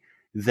priority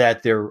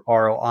that their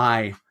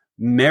ROI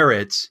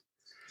merits.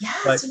 Yeah,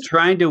 but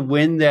trying to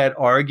win that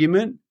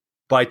argument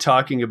by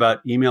talking about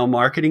email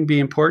marketing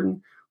being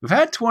important, we've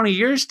had 20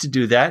 years to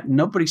do that, and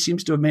nobody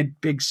seems to have made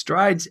big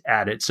strides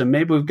at it. So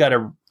maybe we've got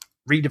to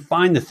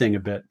redefine the thing a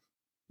bit.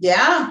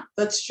 Yeah,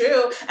 that's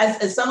true.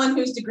 As someone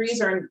whose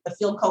degrees are in a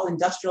field called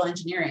industrial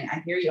engineering,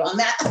 I hear you on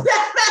that.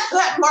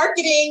 that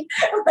marketing,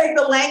 like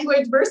the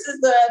language versus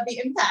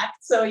the impact.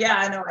 So yeah,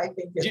 I know. I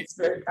think it's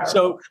very powerful.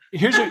 So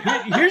here's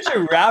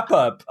a wrap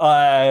up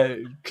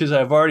because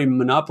I've already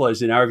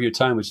monopolized an hour of your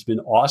time, which has been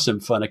awesome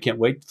fun. I can't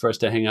wait for us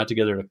to hang out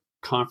together at a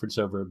conference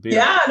over a beer.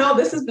 Yeah, no,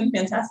 this has been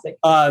fantastic.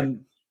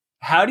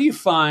 How do you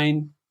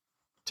find?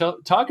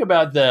 Talk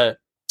about the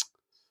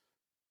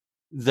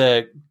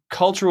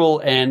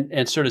cultural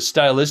and sort of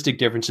stylistic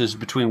differences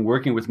between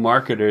working with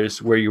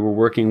marketers where you were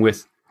working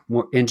with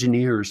more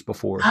engineers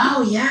before.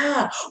 Oh,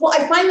 yeah. Well,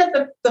 I find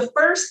that the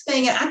first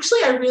thing, and actually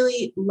I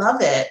really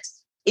love it,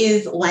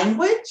 is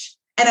language.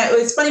 And it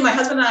was funny, my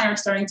husband and I are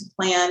starting to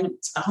plan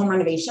a home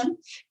renovation.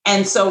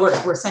 And so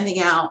we're sending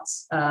out,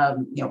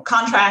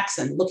 contracts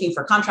and looking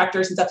for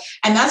contractors and stuff.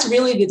 And that's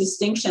really the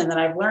distinction that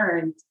I've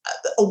learned,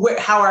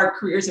 how our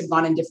careers have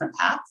gone in different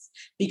paths,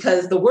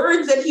 because the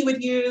words that he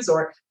would use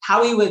or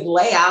how he would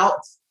lay out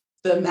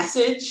the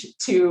message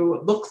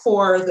to look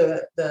for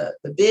the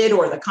bid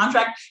or the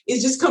contract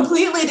is just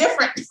completely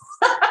different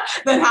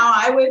than how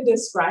I would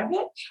describe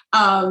it.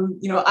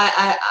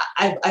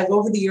 I've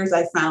over the years,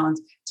 I've found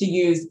to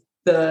use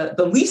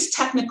the least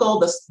technical,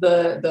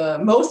 the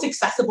most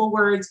accessible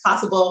words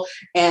possible,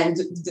 and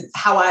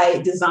how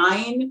I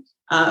design.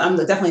 I'm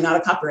definitely not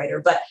a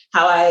copywriter, but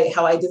how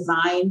I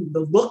design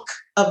the look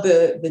of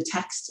the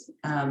text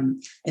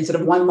instead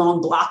of one long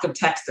block of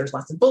text. There's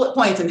lots of bullet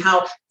points, and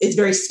how it's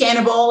very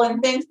scannable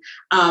and things.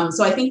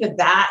 So I think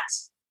that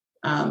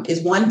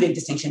is one big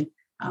distinction.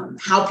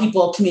 How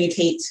people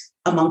communicate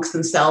amongst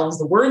themselves,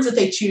 the words that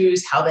they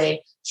choose, how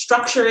they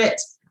structure it,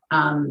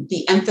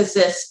 the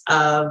emphasis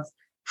of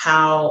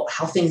how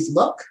things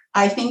look,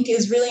 I think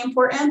is really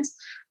important.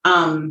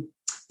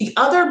 The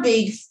other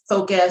big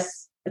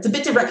focus, it's a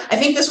bit different. I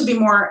think this would be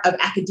more of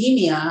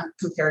academia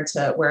compared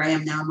to where I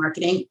am now in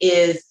marketing,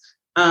 is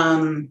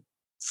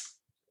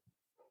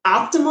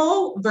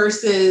optimal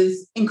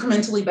versus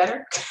incrementally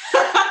better.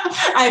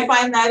 I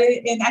find that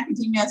in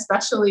academia,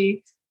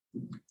 especially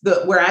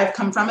where I've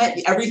come from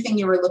it, everything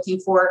you were looking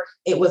for,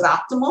 it was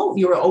optimal.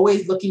 You were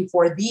always looking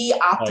for the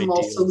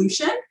optimal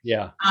solution.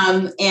 Yeah.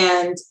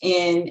 And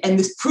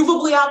this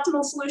provably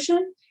optimal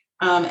solution.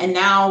 And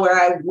now where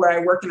I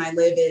work and I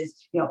live is,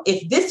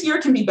 if this year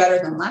can be better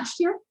than last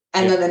year,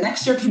 and then the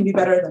next year can be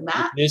better than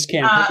that. This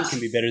campaign can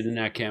be better than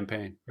that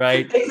campaign,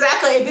 right?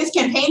 Exactly. If this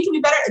campaign can be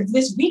better, if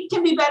this week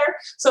can be better.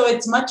 So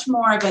it's much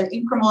more of an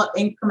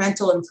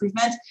incremental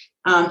improvement.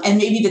 And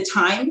maybe the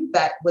time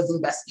that was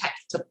invested, heck,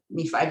 it took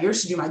me 5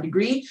 years to do my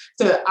degree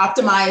to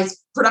optimize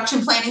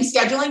production planning,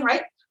 scheduling,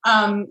 right?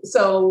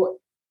 So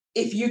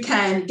if you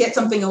can get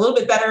something a little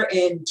bit better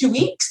in 2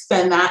 weeks,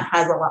 then that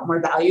has a lot more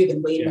value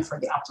than waiting for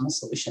the optimal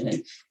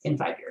solution in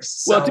 5 years.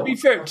 So, well, to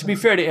be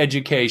fair to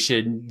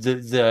education,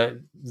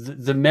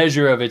 the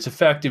measure of its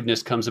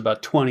effectiveness comes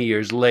about 20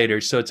 years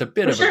later. So it's a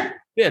bit sure.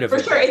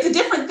 It's a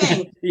different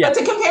thing. But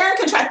to compare and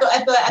contrast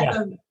at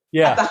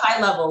the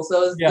high levels,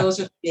 those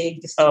are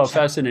big distinctions. Oh,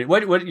 fascinating.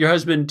 What your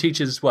husband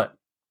teaches what?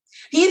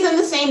 He's in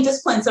the same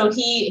discipline. So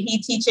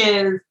he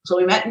teaches, so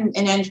we met in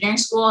engineering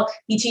school.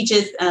 He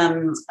teaches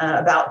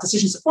about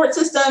decision support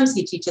systems.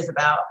 He teaches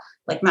about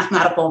like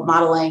mathematical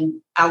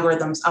modeling,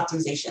 algorithms,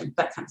 optimization,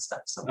 that kind of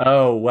stuff. So.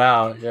 Oh,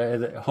 wow. Yeah,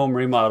 the home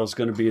remodel is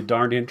going to be a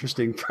darn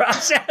interesting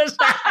process. There's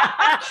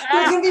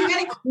going to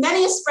be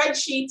many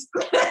spreadsheets.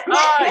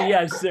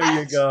 Yes, there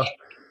you go.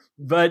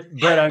 But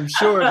I'm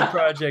sure the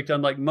project,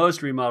 unlike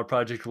most remodel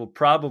projects, will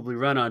probably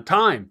run on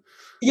time.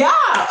 Yeah,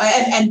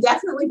 and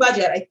definitely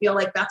budget. I feel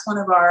like that's one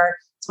of our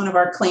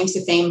claims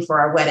to fame for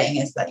our wedding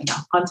is that,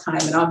 on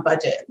time and on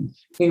budget.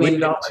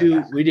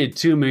 We did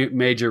two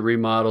major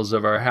remodels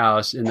of our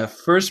house, and the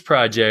first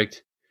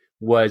project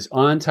was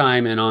on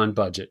time and on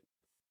budget.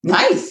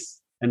 Nice.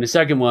 And the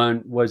second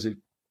one was a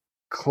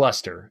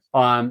cluster.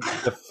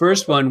 The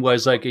first one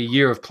was like a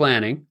year of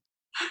planning.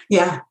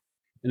 Yeah.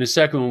 And the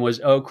second one was,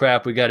 oh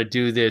crap, we got to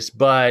do this,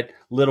 but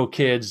little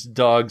kids,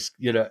 dogs,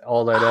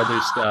 all that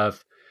other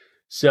stuff.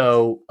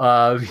 So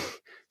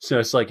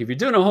it's like if you're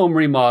doing a home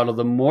remodel,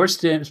 the more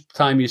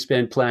time you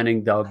spend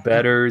planning, the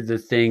better the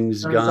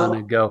thing's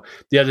gonna go.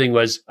 The other thing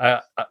was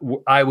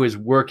I was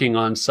working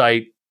on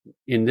site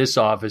in this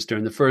office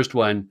during the first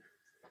one,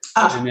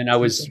 and then I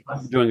was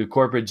doing a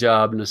corporate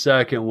job in the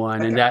second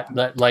one, and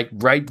that like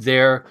right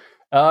there.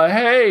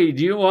 Hey,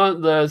 do you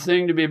want the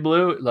thing to be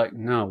blue? Like,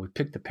 no, we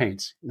picked the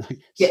paints. Like,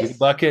 see the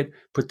bucket,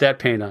 put that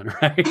paint on,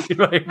 right?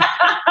 Like,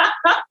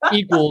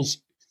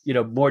 equals.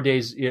 More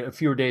days,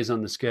 fewer days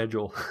on the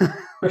schedule.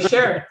 For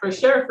sure.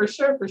 Those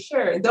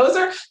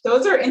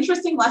are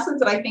interesting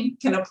lessons that I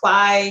think can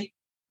apply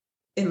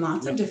in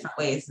lots of different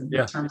ways in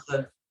terms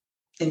of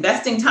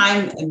investing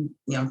time and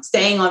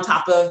staying on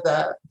top of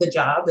the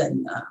job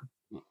and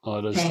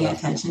paying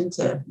attention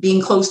to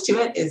being close to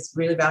it is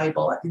really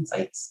valuable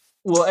insights.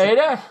 Well,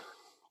 Ada,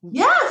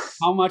 yes.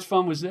 How much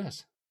fun was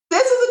this?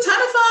 This is a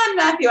ton of fun,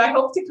 Matthew. I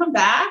hope to come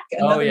back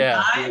another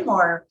time.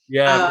 For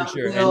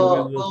sure.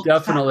 We'll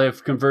definitely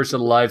converse at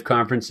a live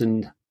conference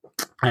and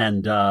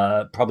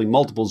probably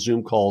multiple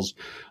Zoom calls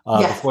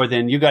before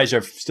then. You guys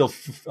are still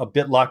a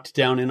bit locked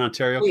down in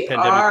Ontario. We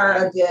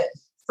are a bit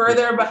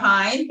further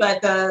behind,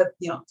 but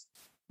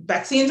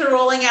vaccines are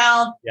rolling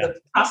out. Yeah. The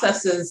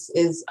process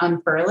is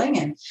unfurling,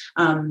 and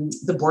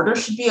the border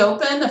should be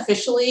open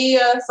officially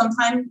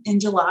sometime in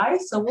July.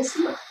 So we'll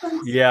see what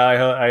happens. Yeah,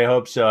 I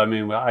hope so. I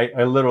mean,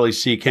 I literally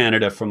see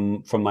Canada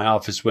from my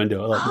office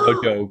window. Like,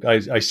 no joke.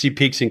 I see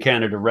peaks in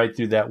Canada right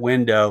through that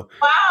window.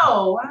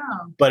 Wow.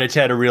 But it's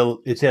had a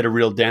real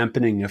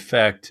dampening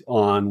effect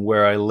on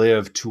where I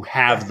live to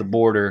have the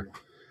border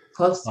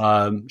close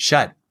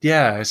shut.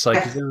 Yeah, it's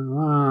like,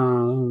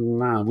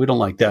 no, we don't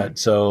like that.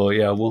 So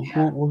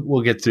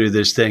we'll get through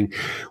this thing.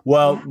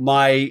 Well,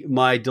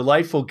 my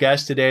delightful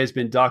guest today has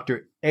been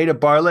Dr. Ada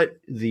Barlatt,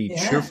 the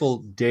cheerful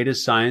data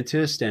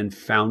scientist and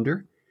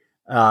founder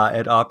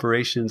at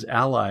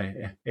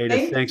OperationsAlly.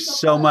 Ada, thanks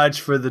so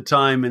much for the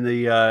time and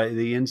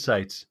the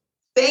insights.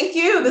 Thank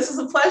you. This is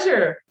a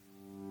pleasure.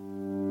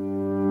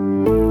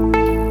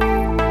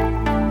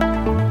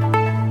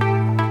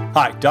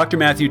 Hi, Dr.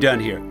 Matthew Dunn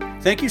here.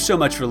 Thank you so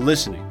much for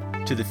listening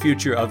to The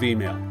Future of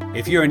Email.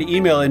 If you're an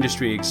email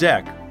industry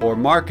exec or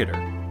marketer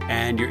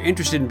and you're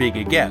interested in being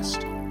a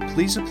guest,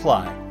 please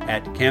apply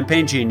at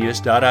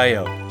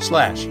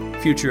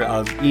campaignGenius.io/future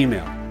of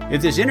email.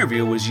 If this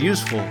interview was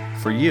useful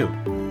for you,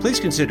 please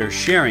consider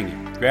sharing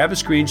it. Grab a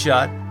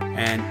screenshot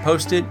and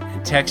post it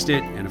and text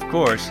it and, of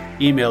course,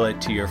 email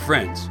it to your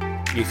friends.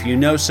 If you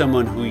know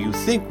someone who you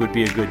think would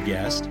be a good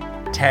guest,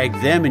 tag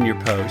them in your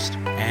post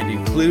and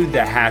include the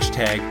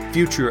hashtag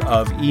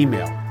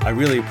 #FutureOfEmail. I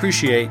really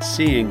appreciate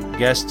seeing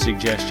guest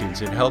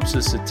suggestions. It helps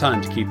us a ton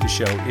to keep the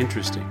show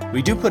interesting.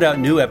 We do put out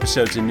new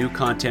episodes and new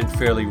content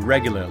fairly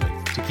regularly.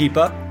 To keep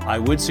up, I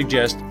would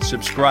suggest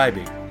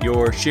subscribing.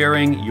 Your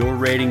sharing, your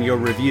rating, your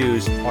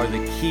reviews are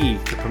the key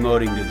to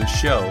promoting to the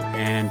show,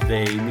 and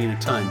they mean a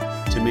ton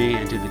to me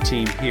and to the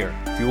team here.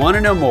 If you want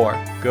to know more,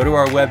 go to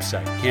our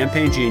website,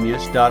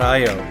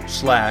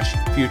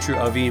 campaignGenius.io/future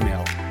of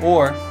email,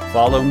 or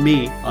follow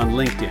me on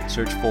LinkedIn.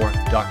 Search for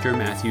Dr.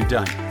 Matthew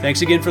Dunn.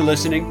 Thanks again for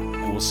listening,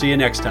 and we'll see you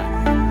next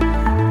time.